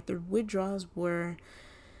interesting, right? The withdrawals were,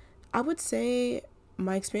 I would say,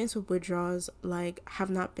 my experience with withdrawals like have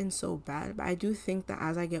not been so bad, but I do think that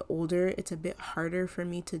as I get older it's a bit harder for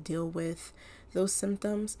me to deal with those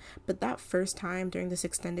symptoms. But that first time during this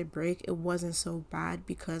extended break, it wasn't so bad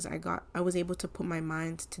because I was able to put my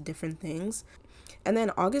mind to different things. And then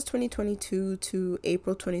August 2022 to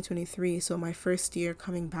April 2023, so my first year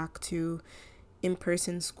coming back to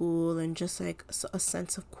in-person school and just like a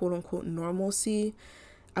sense of quote unquote normalcy,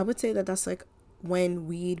 I would say that that's like when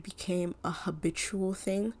weed became a habitual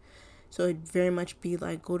thing. So it'd very much be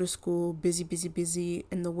like go to school, busy, busy, busy,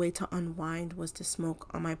 and the way to unwind was to smoke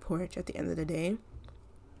on my porch at the end of the day.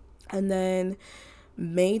 And then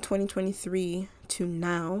May 2023 to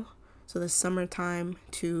now, so the summertime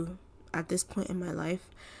to at this point in my life,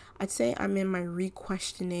 I'd say I'm in my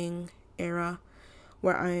re-questioning era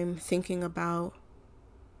where I'm thinking about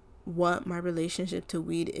what my relationship to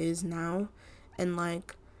weed is now and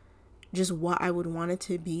like just what I would want it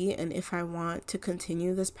to be, and if I want to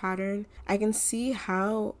continue this pattern. I can see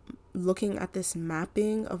how, looking at this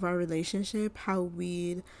mapping of our relationship, how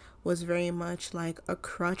weed was very much like a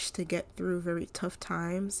crutch to get through very tough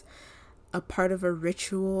times, a part of a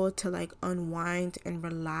ritual to like unwind and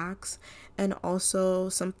relax, and also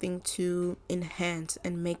something to enhance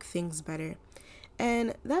and make things better.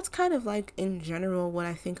 And that's kind of like in general what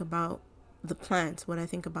I think about the plant, what I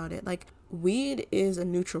think about it. Like weed is a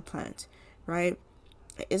neutral plant, right?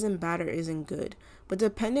 It isn't bad or isn't good. But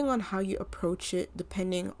depending on how you approach it,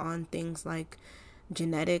 depending on things like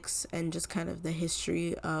genetics and just kind of the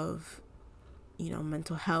history of,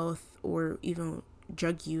 mental health or even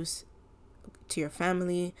drug use to your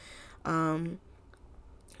family,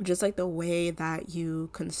 just like the way that you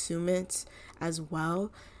consume it as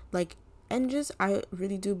well, like, and just I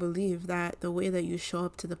really do believe that the way that you show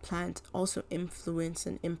up to the plant also influence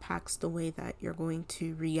and impacts the way that you're going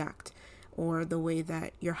to react or the way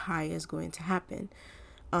that your high is going to happen.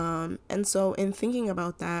 And so in thinking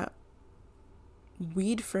about that,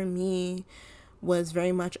 weed for me was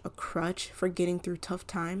very much a crutch for getting through tough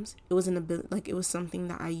times. It was it was something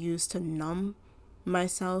that I used to numb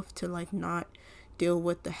myself, to like not deal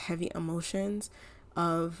with the heavy emotions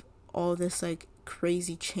of all this like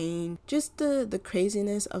crazy change, just the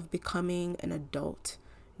craziness of becoming an adult,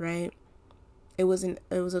 right? It was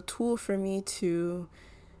a tool for me to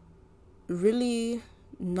really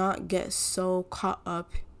not get so caught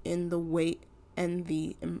up in the weight and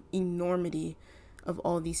the enormity of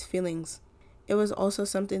all these feelings. It was also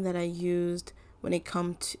something that I used when it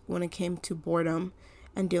came to boredom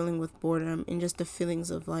and dealing with boredom and just the feelings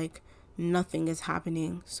of like nothing is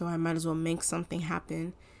happening, so I might as well make something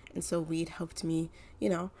happen. And so weed helped me,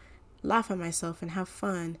 laugh at myself and have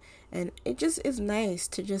fun. And it just is nice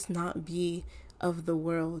to just not be of the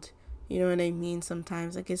world. You know what I mean?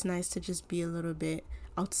 Sometimes like it's nice to just be a little bit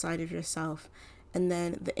outside of yourself. And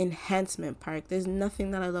then the enhancement part. There's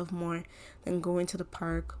nothing that I love more than going to the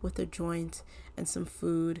park with a joint and some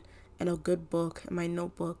food and a good book and my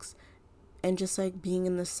notebooks and just like being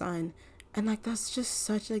in the sun. And like that's just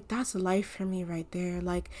such like that's life for me right there.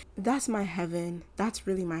 Like that's my heaven. That's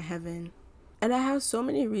really my heaven. And I have so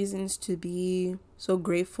many reasons to be so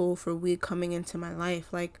grateful for weed coming into my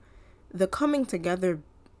life. Like the coming together,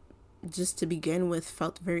 just to begin with,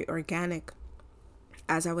 felt very organic.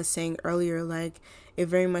 As I was saying earlier, like it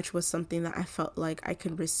very much was something that I felt like I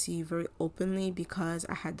could receive very openly because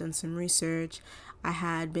I had done some research. I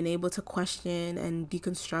had been able to question and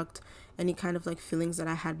deconstruct any kind of like feelings that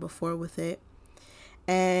I had before with it.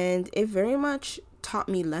 And it very much taught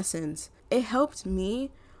me lessons. It helped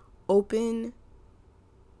me open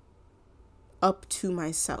up to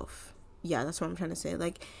myself. Yeah, that's what I'm trying to say.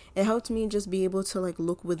 Like it helped me just be able to like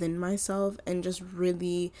look within myself and just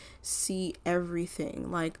really see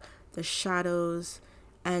everything, like the shadows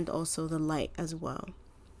and also the light as well.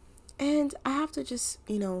 And I have to just,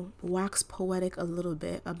 wax poetic a little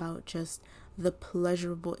bit about just the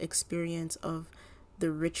pleasurable experience of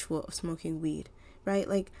the ritual of smoking weed, right?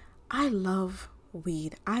 Like I love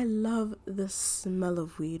weed. I love the smell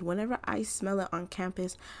of weed. Whenever I smell it on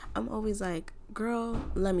campus, I'm always like,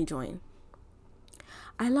 girl, let me join.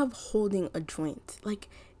 I love holding a joint. Like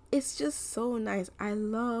it's just so nice. I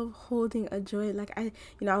love holding a joint. Like I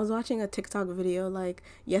was watching a TikTok video like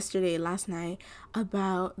last night,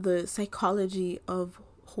 about the psychology of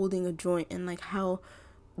holding a joint and like how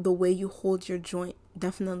the way you hold your joint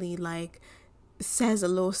definitely like says a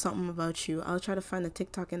little something about you. I'll try to find a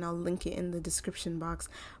TikTok and I'll link it in the description box.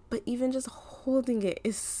 But even just holding it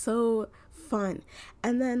is so fun.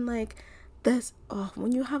 And then like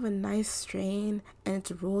when you have a nice strain and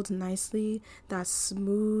it's rolled nicely, that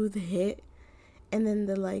smooth hit, and then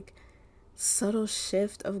the like subtle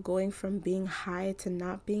shift of going from being high to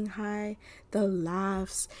not being high, the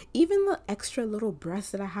laughs, even the extra little breaths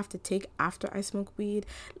that I have to take after I smoke weed.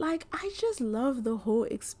 Like I just love the whole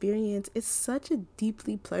experience. It's such a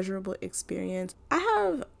deeply pleasurable experience. I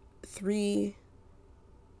have 3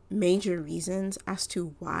 major reasons as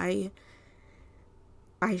to why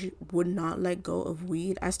I would not let go of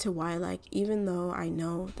weed, as to why, like, even though I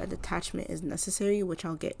know that detachment is necessary, which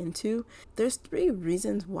I'll get into, there's 3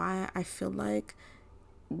 reasons why I feel like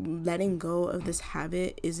letting go of this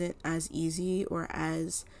habit isn't as easy or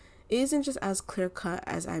it isn't just as clear cut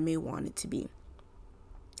as I may want it to be.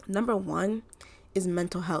 Number 1 is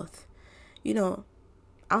mental health.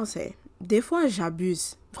 I'll say, des fois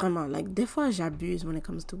j'abuse, vraiment, like, des fois j'abuse when it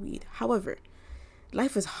comes to weed. However,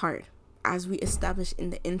 life is hard. As we established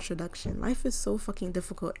in the introduction, life is so fucking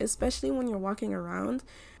difficult, especially when you're walking around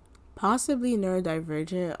possibly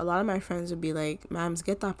neurodivergent. A lot of my friends would be like, "Mams,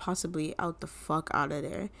 get that possibly out the fuck out of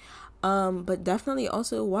there." But definitely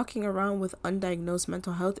also walking around with undiagnosed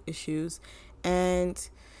mental health issues. And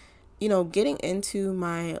getting into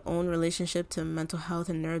my own relationship to mental health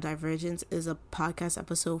and neurodivergence is a podcast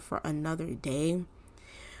episode for another day.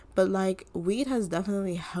 But like weed has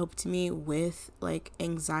definitely helped me with like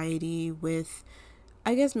anxiety, with,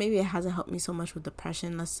 I guess maybe it hasn't helped me so much with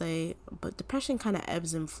depression, let's say, but depression kind of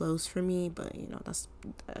ebbs and flows for me, but that's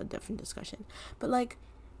a different discussion. But like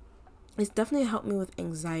it's definitely helped me with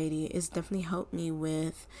anxiety. It's definitely helped me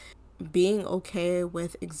with being okay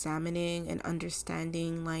with examining and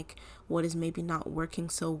understanding like what is maybe not working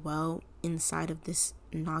so well inside of this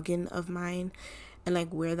noggin of mine, and like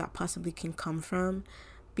where that possibly can come from.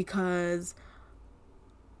 Because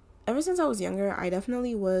ever since I was younger, I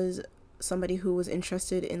definitely was somebody who was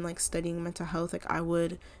interested in like studying mental health. Like I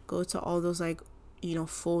would go to all those like,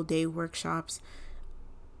 full day workshops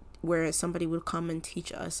where somebody would come and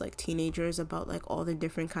teach us like teenagers about like all the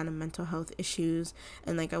different kind of mental health issues.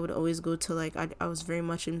 And like I would always go to like I was very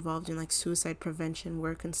much involved in like suicide prevention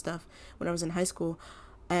work and stuff when I was in high school.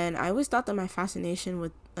 And I always thought that my fascination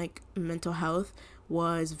with like mental health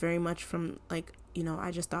was very much from like,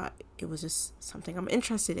 I just thought it was just something I'm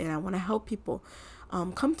interested in. I want to help people.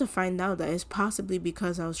 Come to find out that it's possibly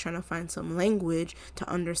because I was trying to find some language to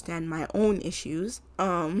understand my own issues.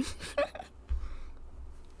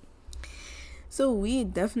 So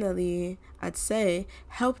weed definitely, I'd say,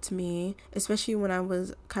 helped me, especially when I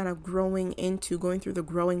was kind of going through the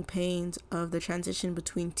growing pains of the transition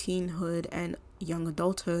between teenhood and young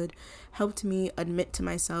adulthood, helped me admit to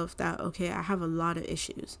myself that, okay, I have a lot of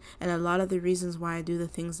issues. And a lot of the reasons why I do the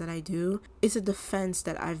things that I do is a defense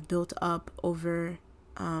that I've built up over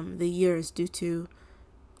the years due to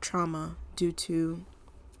trauma, due to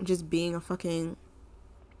just being a fucking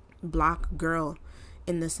black girl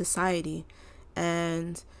in the society.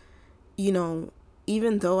 And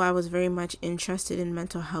even though I was very much interested in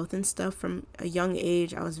mental health and stuff from a young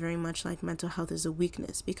age, I was very much like mental health is a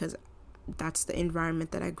weakness because that's the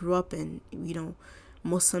environment that I grew up in.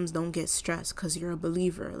 Muslims don't get stressed because you're a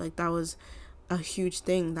believer. Like that was a huge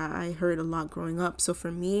thing that I heard a lot growing up. So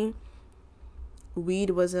for me,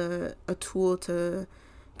 weed was a tool to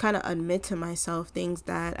kind of admit to myself things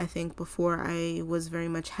that I think before I was very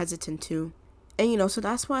much hesitant to. And so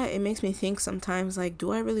that's why it makes me think sometimes, like,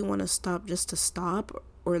 do I really want to stop just to stop?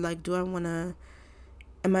 Or like, do I want to,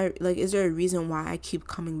 is there a reason why I keep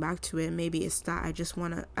coming back to it? Maybe it's that I just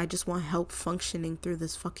want help functioning through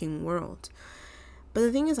this fucking world. But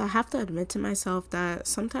the thing is, I have to admit to myself that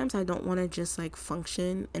sometimes I don't want to just like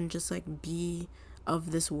function and just like be of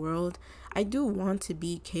this world. I do want to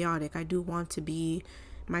be chaotic. I do want to be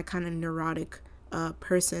my kind of neurotic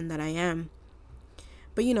person that I am.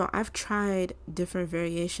 But I've tried different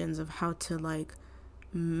variations of how to like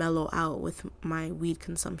mellow out with my weed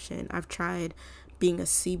consumption. I've tried being a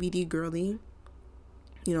CBD girly,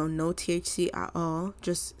 no THC at all,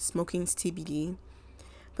 just smoking CBD.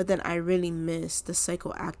 But then I really miss the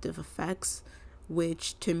psychoactive effects,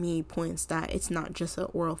 which to me points that it's not just an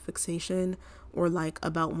oral fixation or like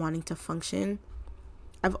about wanting to function.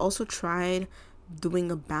 I've also tried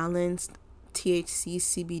doing a balanced THC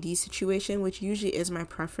CBD situation, which usually is my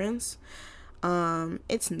preference.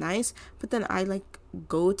 It's nice, but then I like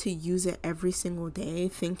go to use it every single day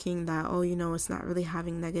thinking that it's not really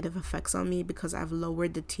having negative effects on me because I've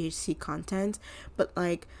lowered the THC content, but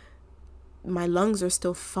like my lungs are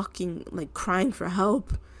still fucking like crying for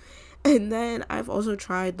help. And then I've also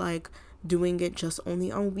tried like doing it just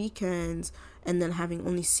only on weekends and then having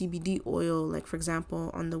only CBD oil, like for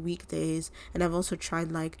example on the weekdays. And I've also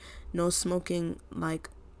tried like no smoking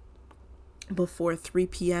like before 3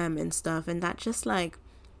 p.m. and stuff, and that just like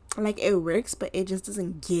it works, but it just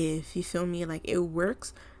doesn't give, you feel me? Like it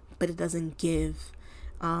works but it doesn't give.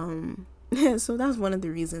 So that's one of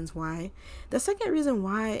the reasons why. The second reason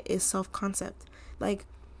why is self-concept. Like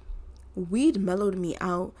weed mellowed me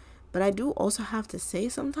out, but I do also have to say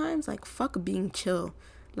sometimes, like, fuck being chill.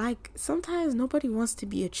 Like, sometimes nobody wants to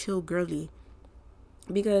be a chill girly.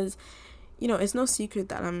 Because, it's no secret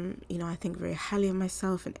that I'm, I think very highly of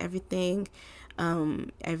myself and everything.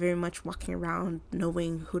 I very much walking around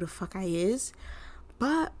knowing who the fuck I is.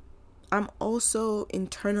 But I'm also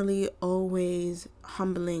internally always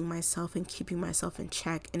humbling myself and keeping myself in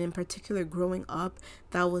check. And in particular, growing up,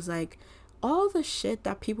 that was like all the shit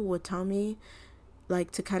that people would tell me,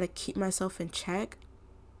 like to kind of keep myself in check.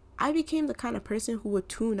 I became the kind of person who would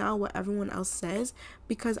tune out what everyone else says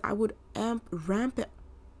because I would ramp it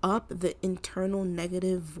up, the internal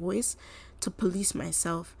negative voice, to police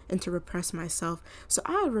myself and to repress myself. So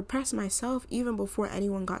I would repress myself even before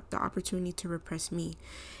anyone got the opportunity to repress me.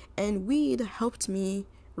 And weed helped me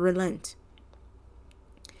relent.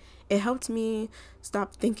 It helped me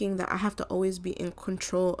stop thinking that I have to always be in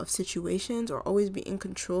control of situations or always be in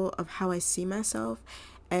control of how I see myself,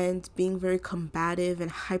 and being very combative and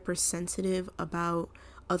hypersensitive about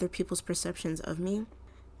other people's perceptions of me.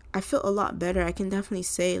 I feel a lot better. I can definitely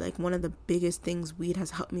say like one of the biggest things weed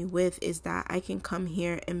has helped me with is that I can come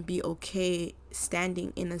here and be okay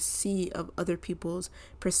standing in a sea of other people's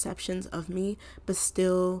perceptions of me, but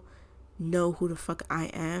still know who the fuck I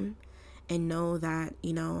am and know that,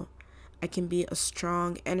 I can be a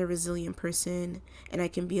strong and a resilient person, and I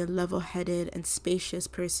can be a level-headed and spacious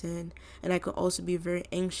person, and I can also be very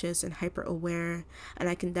anxious and hyper aware, and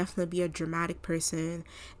I can definitely be a dramatic person,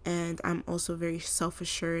 and I'm also very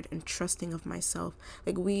self-assured and trusting of myself.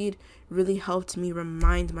 Like, weed really helped me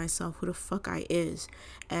remind myself who the fuck I is,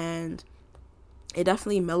 and it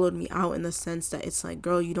definitely mellowed me out in the sense that it's like,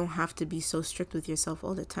 girl, you don't have to be so strict with yourself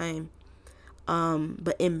all the time.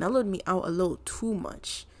 But it mellowed me out a little too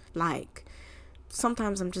much. Like,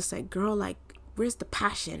 sometimes I'm just like, girl, like, where's the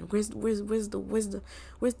passion? Where's the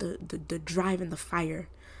drive and the fire?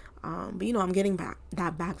 But I'm getting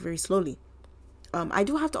back very slowly. I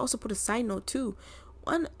do have to also put a side note too.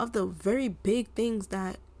 One of the very big things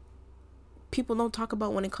that people don't talk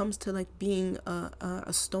about when it comes to like being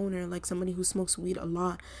a stoner, like somebody who smokes weed a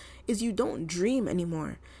lot, is you don't dream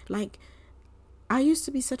anymore. Like, I used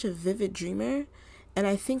to be such a vivid dreamer, and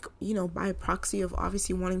I think, by proxy of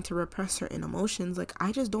obviously wanting to repress certain emotions, like,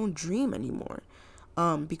 I just don't dream anymore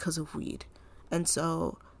because of weed. And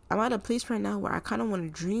so I'm at a place right now where I kind of want to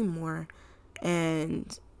dream more.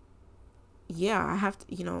 And yeah, I have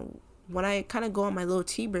to, when I kind of go on my little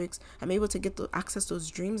tea breaks, I'm able to get to access those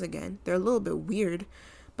dreams again. They're a little bit weird,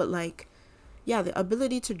 but like, yeah, the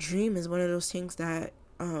ability to dream is one of those things that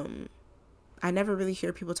I never really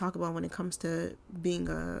hear people talk about when it comes to being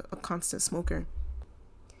a constant smoker.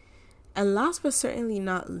 And last but certainly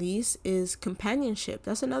not least is companionship.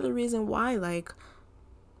 That's another reason why, like,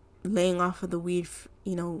 laying off of the weed,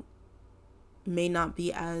 may not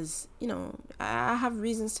be as, I have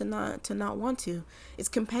reasons to not want to. It's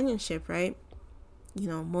companionship, right?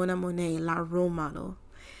 Mona Monet, la role model.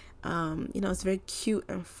 It's very cute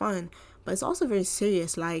and fun, but it's also very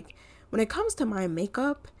serious. Like, when it comes to my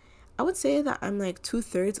makeup, I would say that I'm like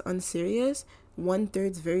 2/3 unserious,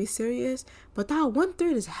 1/3 very serious, but that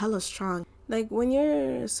 1/3 is hella strong. Like, when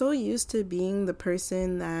you're so used to being the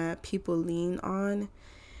person that people lean on,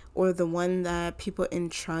 or the one that people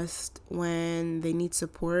entrust when they need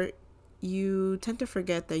support, you tend to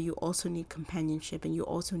forget that you also need companionship, and you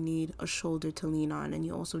also need a shoulder to lean on, and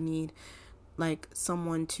you also need like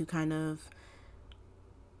someone to kind of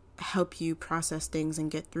help you process things and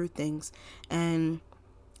get through things. And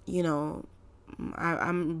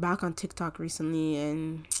I'm back on TikTok recently,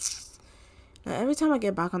 and every time I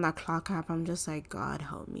get back on that clock app, I'm just like, God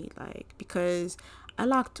help me, like, because I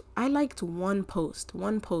liked one post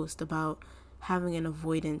about having an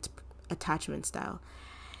avoidant attachment style.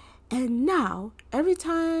 And now every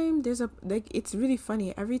time there's it's really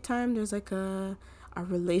funny. Every time there's like a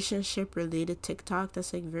relationship related TikTok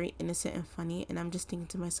that's like very innocent and funny, and I'm just thinking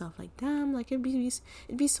to myself, like, damn, like, it'd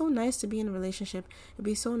be so nice to be in a relationship. It'd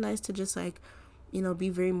be so nice to just like, be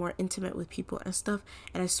very more intimate with people and stuff.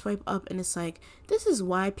 And I swipe up, and it's like, this is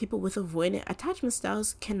why people with avoidant attachment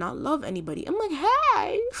styles cannot love anybody. I'm like,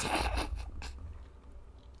 hey.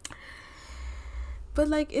 But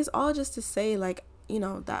like, it's all just to say, like,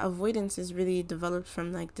 that avoidance is really developed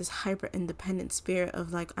from like this hyper independent spirit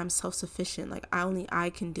of like, I'm self-sufficient, like, only I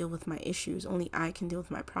can deal with my issues, only I can deal with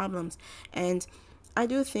my problems. And I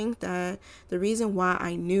do think that the reason why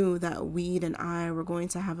I knew that weed and I were going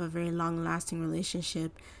to have a very long lasting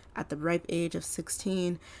relationship at the ripe age of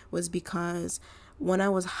 16 was because when I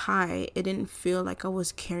was high, it didn't feel like I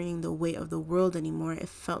was carrying the weight of the world anymore. It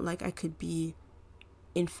felt like I could be,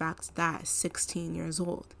 in fact, that 16 years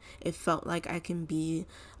old. It felt like I can be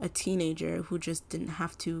a teenager who just didn't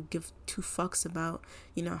have to give two fucks about,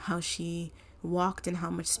 how she walked and how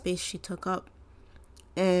much space she took up.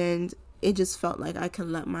 And it just felt like I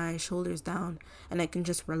can let my shoulders down and I can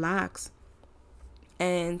just relax.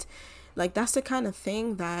 And like, that's the kind of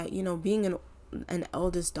thing that, being an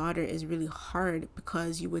eldest daughter is really hard,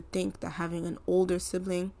 because you would think that having an older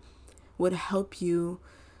sibling would help you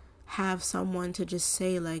have someone to just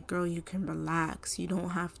say, like, girl, you can relax, you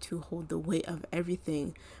don't have to hold the weight of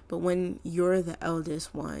everything. But when you're the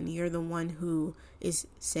eldest one, you're the one who is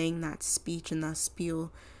saying that speech and that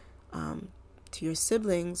spiel to your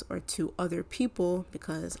siblings or to other people,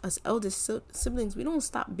 because us eldest siblings, we don't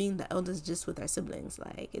stop being the eldest just with our siblings.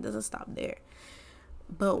 Like, it doesn't stop there.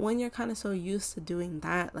 But when you're kind of so used to doing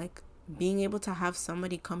that, like, being able to have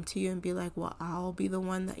somebody come to you and be like, well, I'll be the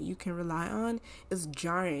one that you can rely on, is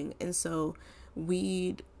jarring. And so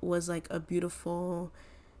weed was like a beautiful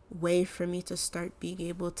way for me to start being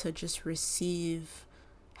able to just receive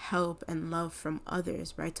help and love from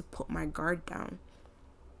others, right? To put my guard down.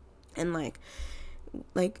 And like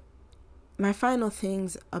my final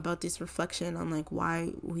things about this reflection on like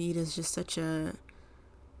why weed is just such a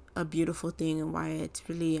a beautiful thing, and why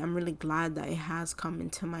I'm really glad that it has come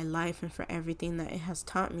into my life, and for everything that it has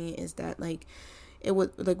taught me, is that like it was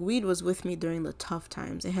like weed was with me during the tough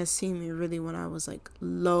times. It has seen me really when I was like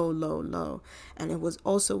low, and it was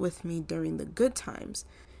also with me during the good times.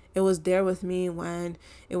 It was there with me when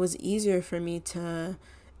it was easier for me to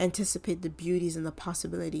anticipate the beauties and the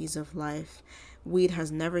possibilities of life. Weed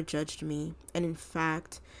has never judged me, and in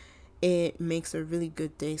fact, it makes a really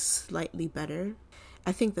good day slightly better.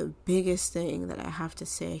 I think the biggest thing that I have to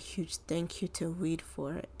say a huge thank you to weed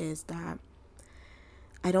for is that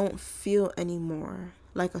I don't feel anymore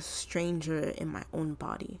like a stranger in my own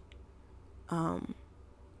body.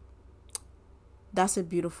 That's a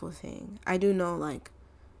beautiful thing. I do know like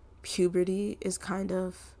puberty is kind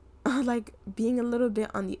of like being a little bit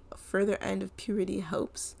on the further end of puberty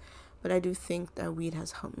helps, but I do think that weed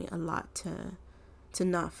has helped me a lot to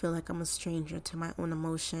not feel like I'm a stranger to my own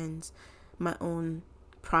emotions, my own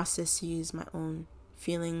processes, my own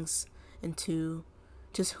feelings, and to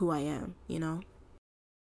just who I am, you know?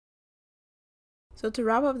 So to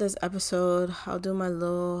wrap up this episode, I'll do my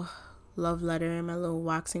little love letter, my little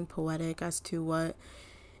waxing poetic as to what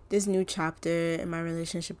this new chapter in my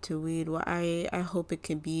relationship to weed, what I hope it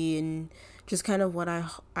could be, and just kind of what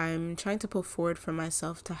I'm trying to put forward for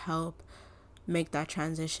myself to help make that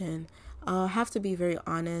transition. I'll have to be very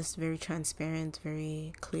honest, very transparent,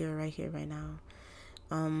 very clear right here, right now.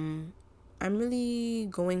 I'm really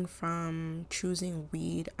going from choosing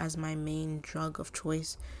weed as my main drug of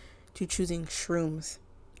choice to choosing shrooms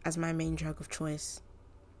as my main drug of choice.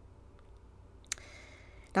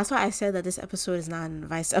 That's why I said that this episode is not an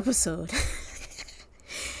advice episode.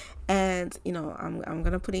 And, you know, I'm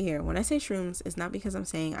going to put it here. When I say shrooms, it's not because I'm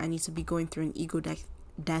saying I need to be going through an ego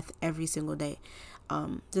death every single day.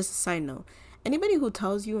 Just a side note. Anybody who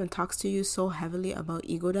tells you and talks to you so heavily about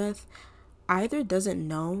ego death either doesn't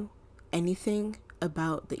know anything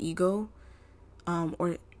about the ego,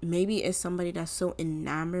 or maybe is somebody that's so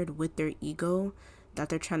enamored with their ego that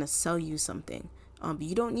they're trying to sell you something.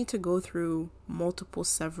 You don't need to go through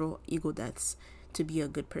several ego deaths to be a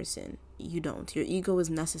good person. You don't. Your ego is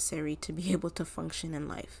necessary to be able to function in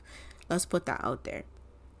life. Let's put that out there.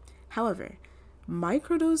 However,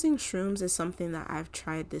 microdosing shrooms is something that I've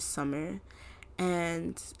tried this summer,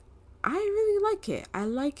 and I really like it. I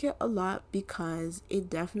like it a lot because it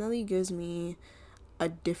definitely gives me a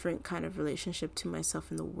different kind of relationship to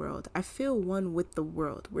myself in the world. I feel one with the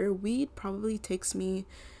world, where weed probably takes me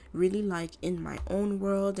really like in my own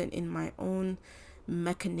world and in my own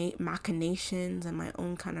machinations and my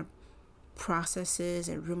own kind of processes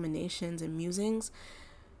and ruminations and musings.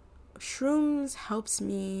 Shrooms helps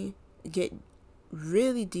me get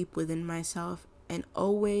really deep within myself and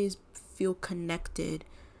always feel connected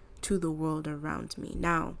to the world around me.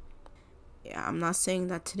 Now, yeah, I'm not saying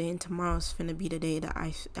that today and tomorrow is finna be the day that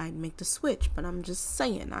I make the switch, but I'm just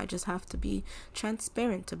saying I just have to be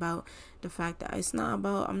transparent about the fact that it's not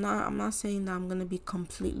about, I'm not saying that I'm gonna be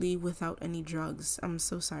completely without any drugs. I'm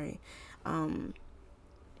so sorry. And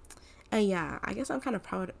yeah, I guess I'm kind of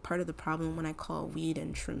part of the problem when I call weed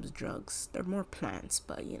and shrooms drugs. They're more plants,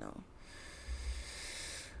 but you know.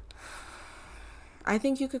 I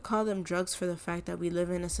think you could call them drugs for the fact that we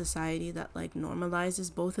live in a society that like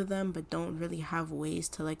normalizes both of them, but don't really have ways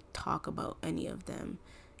to like talk about any of them,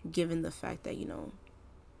 given the fact that, you know,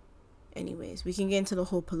 anyways, we can get into the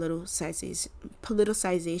whole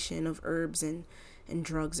politicization of herbs and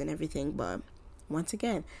drugs and everything, but once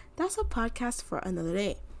again, that's a podcast for another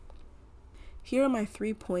day. Here are my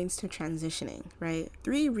 3 points to transitioning, right?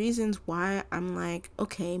 3 reasons why I'm like,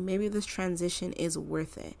 okay, maybe this transition is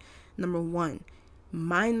worth it. Number 1,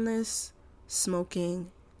 mindless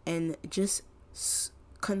smoking and just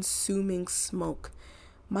consuming smoke.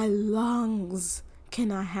 My lungs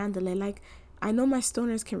cannot handle it. Like, I know my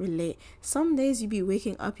stoners can relate. Some days you be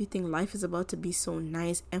waking up, you think life is about to be so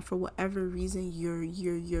nice, and for whatever reason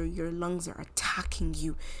your lungs are attacking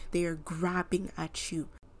you. They are grabbing at you.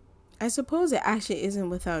 I suppose it actually isn't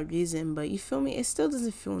without reason, but you feel me? It still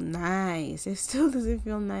doesn't feel nice.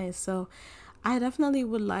 So I definitely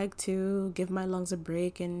would like to give my lungs a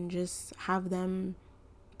break and just have them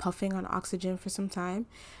puffing on oxygen for some time.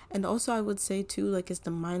 And also I would say too, like, it's the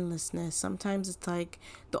mindlessness. Sometimes it's like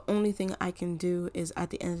the only thing I can do is at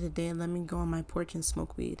the end of the day, let me go on my porch and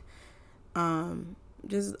smoke weed.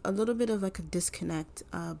 Just a little bit of like a disconnect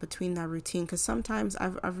between that routine, because sometimes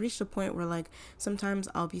I've reached a point where like sometimes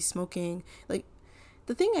I'll be smoking. Like,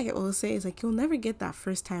 the thing I will say is like, you'll never get that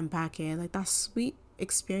first time back, like that sweet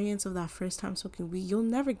experience of that first time smoking weed. You'll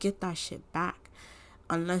never get that shit back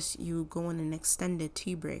unless you go on an extended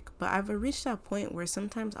tea break. But I've reached that point where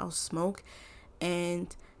sometimes I'll smoke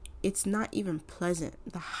and it's not even pleasant.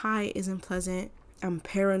 The high isn't pleasant. I'm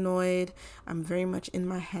paranoid. I'm very much in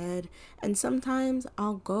my head. And sometimes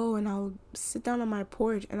I'll go and I'll sit down on my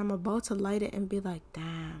porch and I'm about to light it and be like,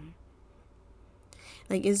 damn.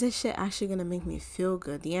 Like, is this shit actually going to make me feel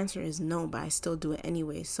good? The answer is no, but I still do it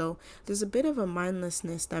anyway. So there's a bit of a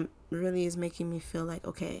mindlessness that really is making me feel like,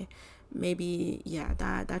 okay, maybe, yeah,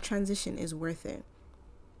 that transition is worth it.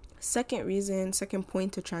 Second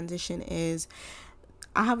point to transition is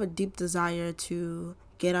I have a deep desire to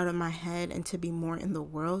get out of my head and to be more in the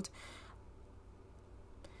world.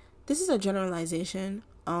 This is a generalization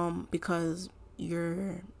because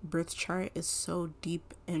your birth chart is so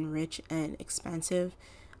deep and rich and expansive.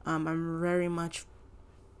 I'm very much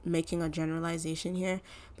making a generalization here,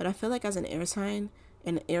 but I feel like as an air sign,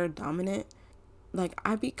 an air dominant, like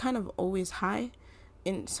I be kind of always high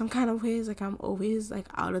in some kind of ways. Like I'm always like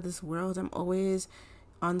out of this world. I'm always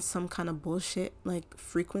on some kind of bullshit like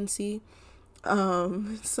frequency.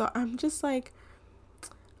 So I'm just like,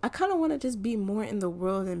 I kind of want to just be more in the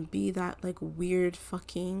world and be that like weird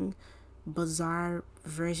fucking bizarre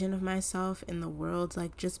version of myself in the world,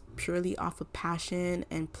 like just purely off of passion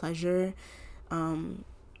and pleasure.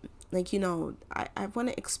 Like, you know, I want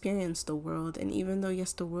to experience the world. And even though,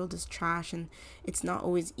 yes, the world is trash and it's not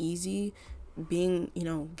always easy, being, you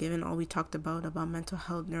know, given all we talked about mental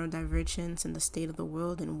health, neurodivergence, and the state of the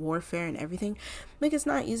world and warfare and everything, like it's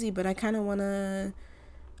not easy, but I kind of want to,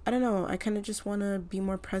 I don't know, I kind of just want to be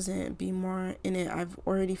more present, be more in it. I've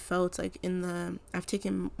already felt like I've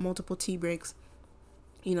taken multiple tea breaks,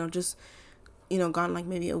 you know, just, you know, gone like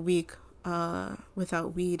maybe a week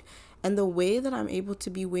without weed. And the way that I'm able to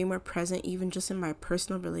be way more present, even just in my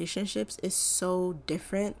personal relationships, is so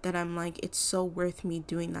different that I'm like, it's so worth me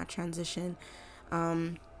doing that transition.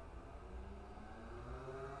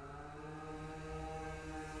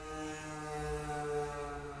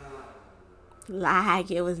 Like,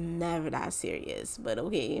 it was never that serious, but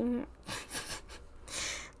okay.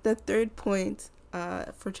 The third point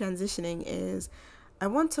for transitioning is I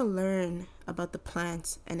want to learn about the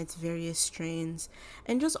plant and its various strains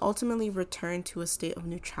and just ultimately return to a state of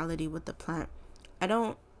neutrality with the plant. I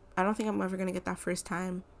don't think I'm ever going to get that first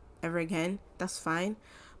time ever again. That's fine,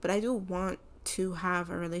 but I do want to have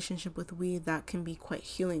a relationship with weed that can be quite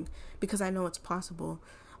healing because I know it's possible.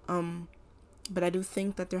 But I do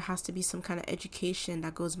think that there has to be some kind of education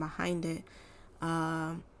that goes behind it.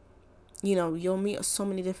 You know, you'll meet so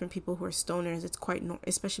many different people who are stoners. It's quite,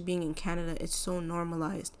 especially being in Canada, it's so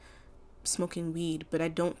normalized smoking weed. But I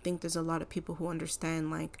don't think there's a lot of people who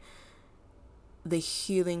understand like the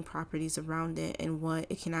healing properties around it and what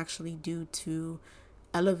it can actually do to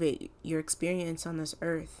elevate your experience on this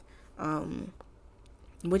earth,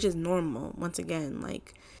 which is normal. Once again,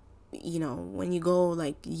 like, you know, when you go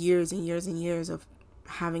like years and years and years of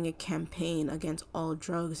having a campaign against all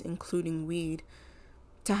drugs, including weed,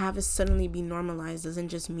 to have it suddenly be normalized doesn't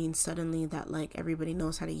just mean suddenly that like everybody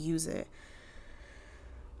knows how to use it,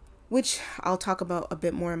 which I'll talk about a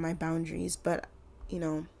bit more in my boundaries. But, you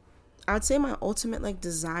know, I would say my ultimate like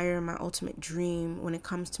desire, my ultimate dream when it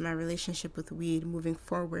comes to my relationship with weed moving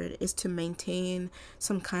forward is to maintain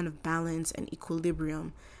some kind of balance and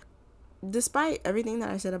equilibrium. Despite everything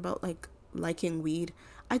that I said about like liking weed,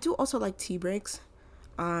 I do also like tea breaks.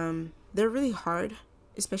 They're really hard,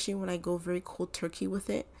 especially when I go very cold turkey with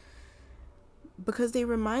it, because they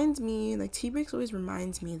remind me, like tea breaks always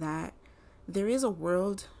reminds me that there is a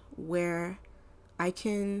world where I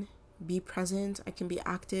can be present, I can be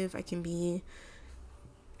active, I can be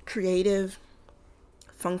creative,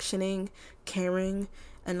 functioning, caring,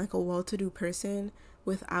 and like a well-to-do person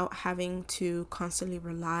without having to constantly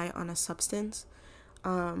rely on a substance.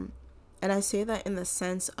 And I say that in the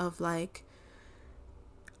sense of like,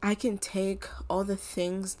 I can take all the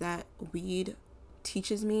things that weed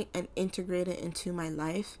teaches me and integrate it into my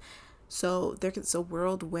life. So there's a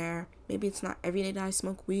world where maybe it's not every day that I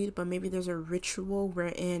smoke weed, but maybe there's a ritual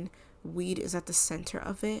wherein weed is at the center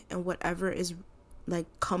of it, and whatever is like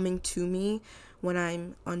coming to me when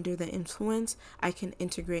I'm under the influence, I can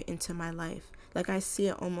integrate into my life. Like I see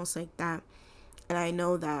it almost like that. And I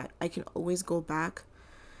know that I can always go back.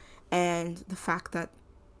 And the fact that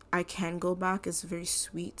I can go back is very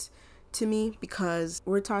sweet to me, because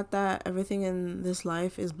we're taught that everything in this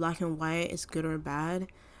life is black and white, it's good or bad.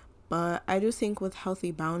 But I do think with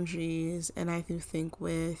healthy boundaries, and I do think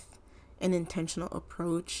with an intentional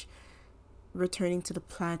approach, returning to the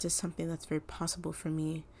plant is something that's very possible for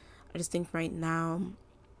me. I just think right now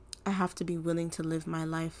I have to be willing to live my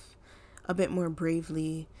life a bit more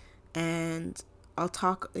bravely and I'll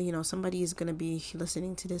talk, somebody is going to be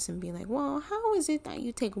listening to this and be like, well, how is it that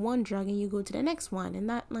you take one drug and you go to the next one and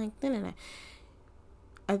not like, nah.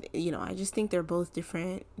 I just think they're both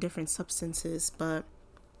different substances, but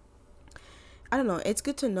I don't know. It's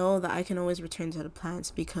good to know that I can always return to the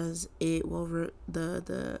plants because it will,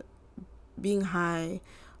 the being high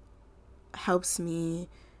helps me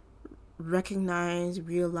recognize,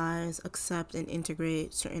 realize, accept, and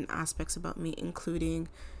integrate certain aspects about me, including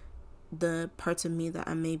the parts of me that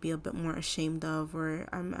I may be a bit more ashamed of, or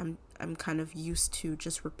I'm kind of used to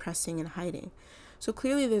just repressing and hiding. So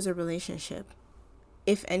clearly there's a relationship.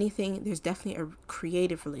 If anything, there's definitely a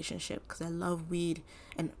creative relationship because I love weed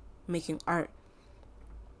and making art.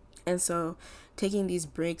 And so taking these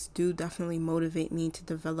breaks do definitely motivate me to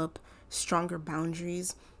develop stronger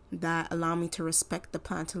boundaries that allow me to respect the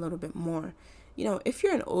plant a little bit more. If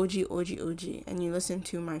you're an OG, and you listen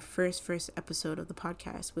to my first episode of the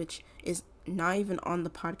podcast, which is not even on the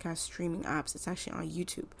podcast streaming apps, it's actually on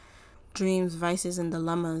YouTube, Dreams, Vices, and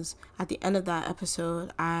Dilemmas, at the end of that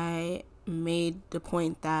episode, I made the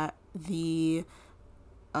point that the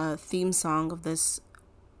theme song of this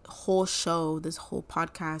whole show, this whole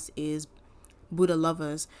podcast, is Buddha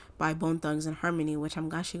Lovers by Bone Thugs and Harmony, which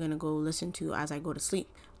I'm actually going to go listen to as I go to sleep.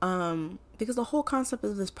 Because the whole concept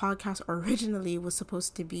of this podcast originally was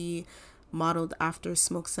supposed to be modeled after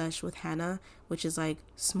Smoke Sesh with Hannah, which is like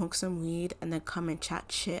smoke some weed and then come and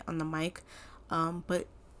chat shit on the mic. But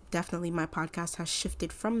definitely my podcast has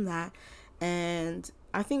shifted from that. And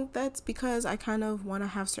I think that's because I kind of want to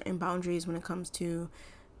have certain boundaries when it comes to,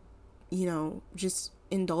 just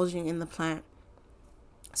indulging in the plant.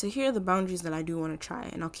 So here are the boundaries that I do want to try,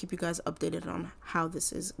 and I'll keep you guys updated on how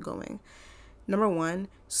this is going. Number 1,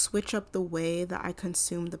 switch up the way that I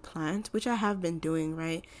consume the plant, which I have been doing,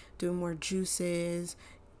 right? Doing more juices,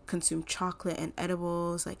 consume chocolate and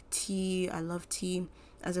edibles, like tea. I love tea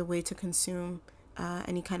as a way to consume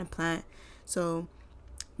any kind of plant. So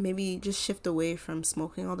maybe just shift away from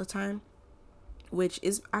smoking all the time, which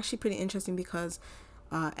is actually pretty interesting because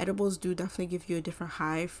edibles do definitely give you a different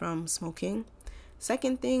high from smoking.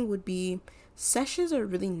 Second thing would be seshes are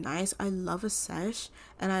really nice. I love a sesh,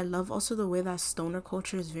 and I love also the way that stoner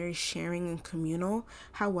culture is very sharing and communal.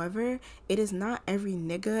 However, it is not every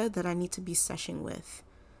nigga that I need to be seshing with.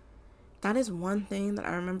 That is one thing that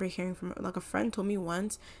I remember hearing from, like, a friend told me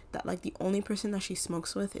once that, like, the only person that she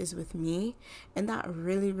smokes with is with me. And that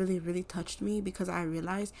really, really, really touched me because I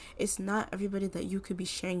realized it's not everybody that you could be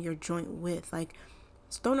sharing your joint with. Like,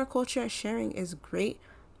 stoner culture sharing is great,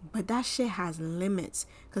 but that shit has limits.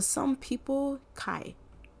 Because some people, I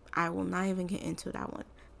will not even get into that one.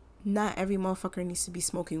 Not every motherfucker needs to be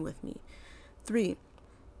smoking with me. 3,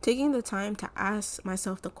 taking the time to ask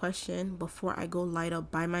myself the question before I go light up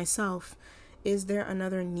by myself, is there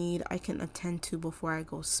another need I can attend to before I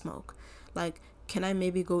go smoke? Like, can I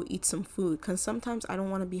maybe go eat some food? Because sometimes I don't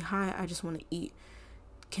want to be high, I just want to eat.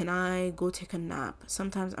 Can I go take a nap?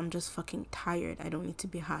 Sometimes I'm just fucking tired. I don't need to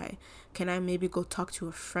be high. Can I maybe go talk to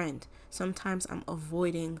a friend? Sometimes I'm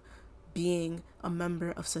avoiding being a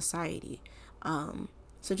member of society.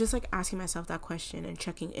 So just like asking myself that question and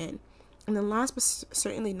checking in. And then last but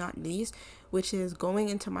certainly not least, which is going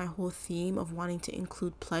into my whole theme of wanting to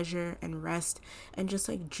include pleasure and rest and just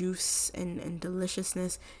like juice and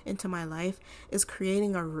deliciousness into my life, is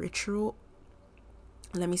creating a ritual.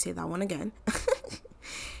 Let me say that one again.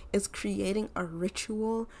 Is creating a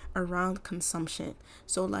ritual around consumption.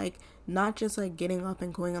 So like not just like getting up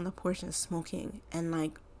and going on the porch and smoking and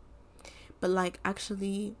like, but like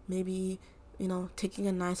actually maybe, taking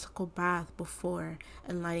a nice little bath before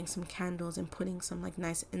and lighting some candles and putting some like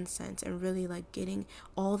nice incense and really like getting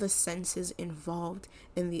all the senses involved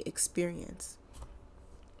in the experience.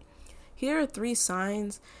 Here are 3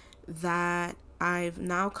 signs that I've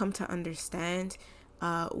now come to understand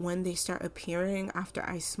when they start appearing after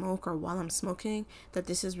I smoke or while I'm smoking, that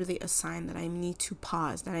this is really a sign that I need to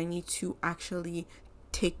pause, that I need to actually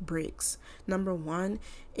take breaks. Number 1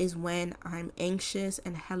 is when I'm anxious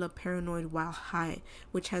and hella paranoid while high,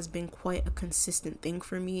 which has been quite a consistent thing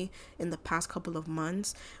for me in the past couple of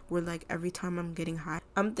months, where like every time I'm getting high,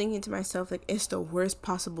 I'm thinking to myself like it's the worst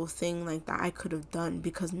possible thing like that I could have done,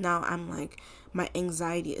 because now I'm like my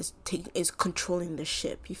anxiety is controlling the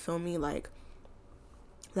ship. You feel me? Like,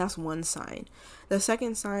 that's one sign. The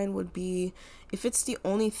second sign would be if it's the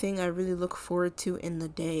only thing I really look forward to in the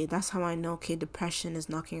day. That's how I know, okay, depression is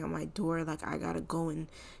knocking on my door. Like, I gotta go and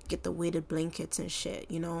get the weighted blankets and shit,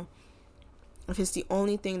 If it's the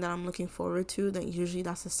only thing that I'm looking forward to, then usually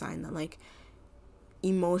that's a sign that, like,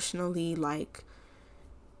 emotionally, like,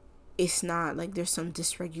 it's not, like, there's some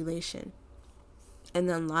dysregulation. And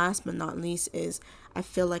then last but not least is I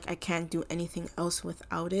feel like I can't do anything else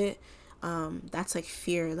without it. That's like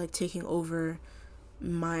fear, like taking over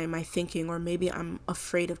my thinking, or maybe I'm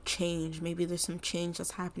afraid of change. Maybe there's some change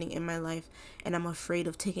that's happening in my life and I'm afraid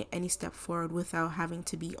of taking any step forward without having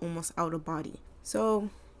to be almost out of body. So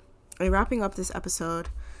in wrapping up this episode,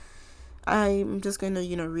 I'm just going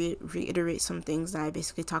to, reiterate some things that I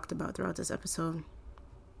basically talked about throughout this episode.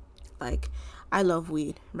 Like, I love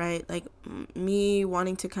weed, right? Like, me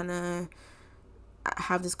wanting to kind of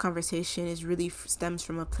have this conversation is really stems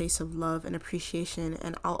from a place of love and appreciation,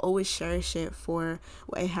 and I'll always cherish it for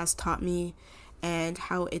what it has taught me and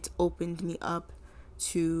how it's opened me up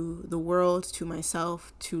to the world, to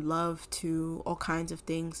myself, to love, to all kinds of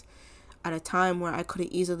things at a time where I could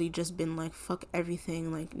have easily just been like, fuck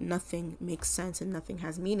everything, like nothing makes sense and nothing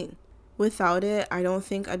has meaning. Without it, I don't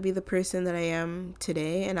think I'd be the person that I am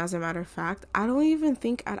today, and as a matter of fact, I don't even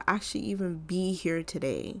think I'd actually even be here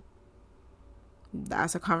today.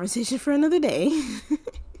 That's a conversation for another day.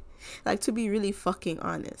 Like, to be really fucking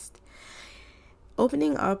honest,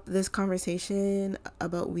 opening up this conversation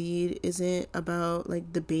about weed isn't about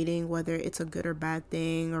like debating whether it's a good or bad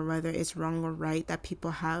thing, or whether it's wrong or right that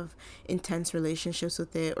people have intense relationships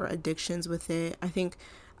with it or addictions with it. I think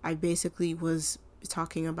I basically was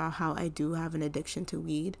talking about how I do have an addiction to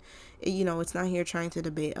weed. It's not here trying to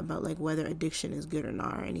debate about like whether addiction is good or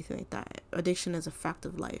not or anything like that. Addiction is a fact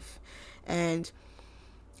of life. And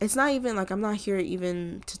it's not even like, I'm not here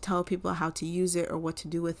even to tell people how to use it or what to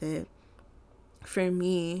do with it. For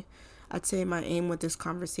me, I'd say my aim with this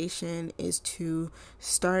conversation is to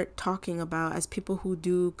start talking about, as people who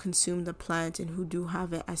do consume the plant and who do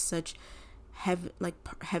have it as such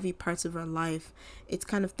heavy parts of our life, it's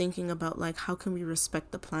kind of thinking about like, how can we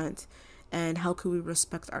respect the plant, and how can we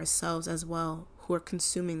respect ourselves as well who are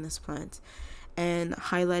consuming this plant, and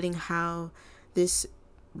highlighting how this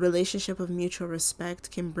relationship of mutual respect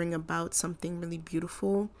can bring about something really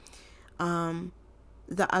beautiful,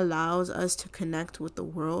 that allows us to connect with the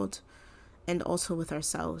world and also with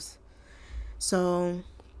ourselves. So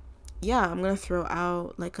yeah, I'm gonna throw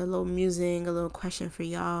out like a little musing, a little question for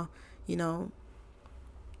y'all.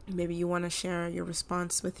 Maybe you want to share your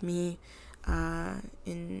response with me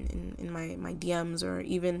in my DMs, or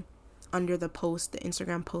even under the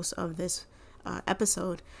Instagram post of this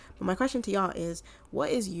episode. But my question to y'all is, what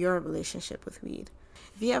is your relationship with weed?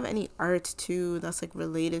 If you have any art too that's like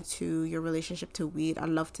related to your relationship to weed, I'd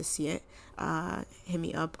love to see it. Hit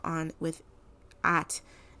me up at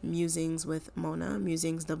musings with Mona,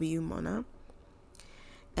 musings W Mona.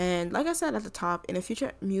 And like I said at the top, in a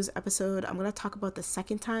future Muse episode, I'm gonna talk about the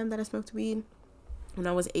second time that I smoked weed when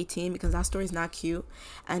I was 18, because that story is not cute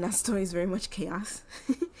and that story is very much chaos.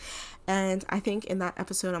 And I think in that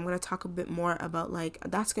episode I'm gonna talk a bit more about like,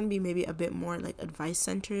 that's gonna be maybe a bit more like advice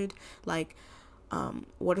centered, like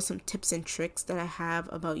what are some tips and tricks that I have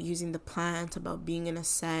about using the plant, about being in a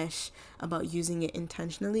sesh, about using it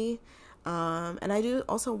intentionally. And I do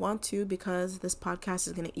also want to, because this podcast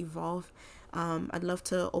is going to evolve, I'd love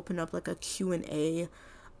to open up like a Q&A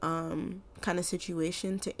kind of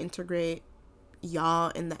situation to integrate y'all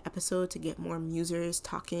in the episode, to get more musers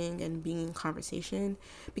talking and being in conversation,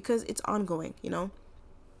 because it's ongoing.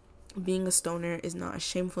 Being a stoner is not a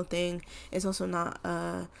shameful thing. It's also not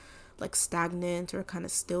a like stagnant or kind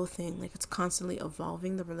of still thing. Like, it's constantly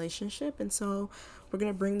evolving, the relationship. And so we're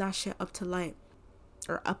gonna bring that shit up to light,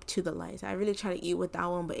 or up to the light. I really try to eat with that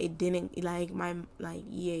one, but it didn't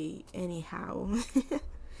yay anyhow.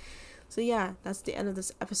 So yeah, that's the end of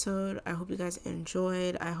this episode. I hope you guys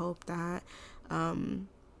enjoyed. I hope that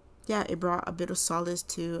it brought a bit of solace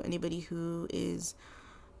to anybody who is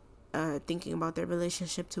thinking about their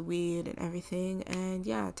relationship to weed and everything. And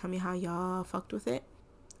yeah, tell me how y'all fucked with it.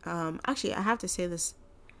 Actually, I have to say this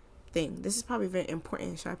thing. This is probably very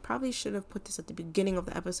important, so I probably should have put this at the beginning of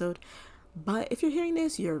the episode. But if you're hearing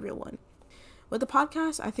this, you're a real one. With the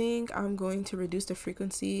podcast, I think I'm going to reduce the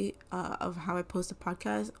frequency of how I post the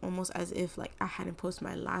podcast, almost as if like I hadn't posted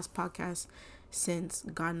my last podcast since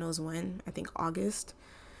God knows when, I think August.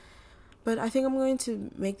 But I think I'm going to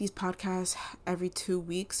make these podcasts every 2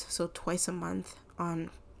 weeks, so twice a month, on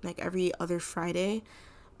like every other Friday.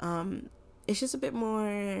 It's just a bit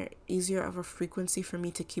more easier of a frequency for me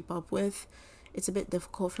to keep up with. It's a bit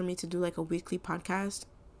difficult for me to do like a weekly podcast.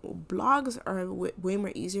 Blogs are way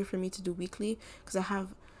more easier for me to do weekly, because I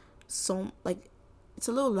have it's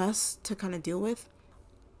a little less to kind of deal with.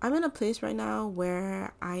 I'm in a place right now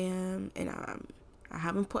where I am, and I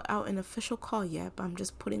haven't put out an official call yet, but I'm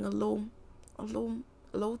just putting a little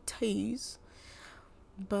tease.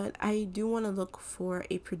 But I do want to look for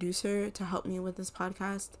a producer to help me with this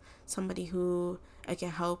podcast, somebody who I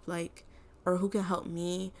can help, like, or who can help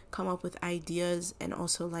me come up with ideas and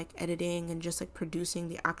also like editing and just like producing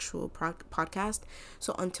the actual podcast.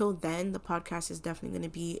 So until then, the podcast is definitely going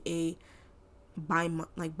to be a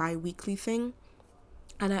bi-weekly thing.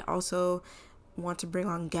 And I also want to bring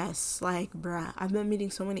on guests. Like, bruh, I've been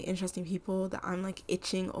meeting so many interesting people that I'm like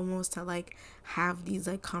itching almost to like have these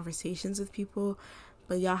like conversations with people.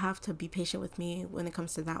 But y'all have to be patient with me when it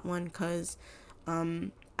comes to that one, because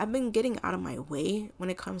I've been getting out of my way when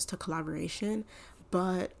it comes to collaboration.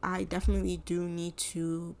 But I definitely do need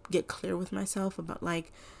to get clear with myself about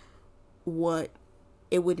like what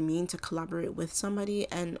it would mean to collaborate with somebody,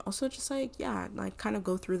 and also just like, yeah, like kind of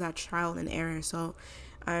go through that trial and error. So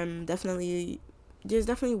there's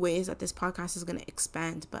definitely ways that this podcast is going to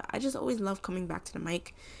expand, but I just always love coming back to the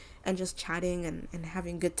mic and just chatting and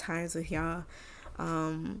having good times with y'all.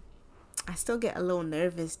 I still get a little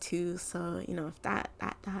nervous too, so you know, if that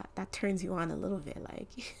turns you on a little bit,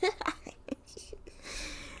 like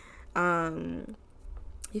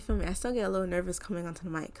you feel me? I still get a little nervous coming onto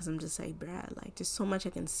the mic because I'm just like, bruh, like there's so much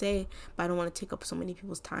I can say, but I don't want to take up so many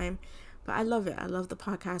people's time. But I love it. I love the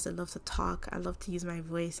podcast. I love to talk. I love to use my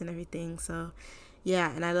voice and everything. So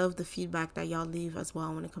yeah, and I love the feedback that y'all leave as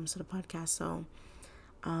well when it comes to the podcast. So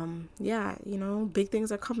yeah, you know, big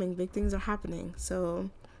things are coming. Big things are happening.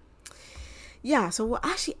 So yeah, so we'll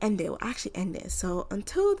actually end it. So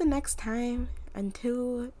until the next time,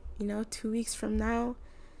 until, you know, 2 weeks from now,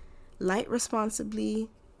 light responsibly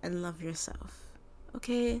and love yourself.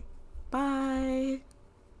 Okay? Bye.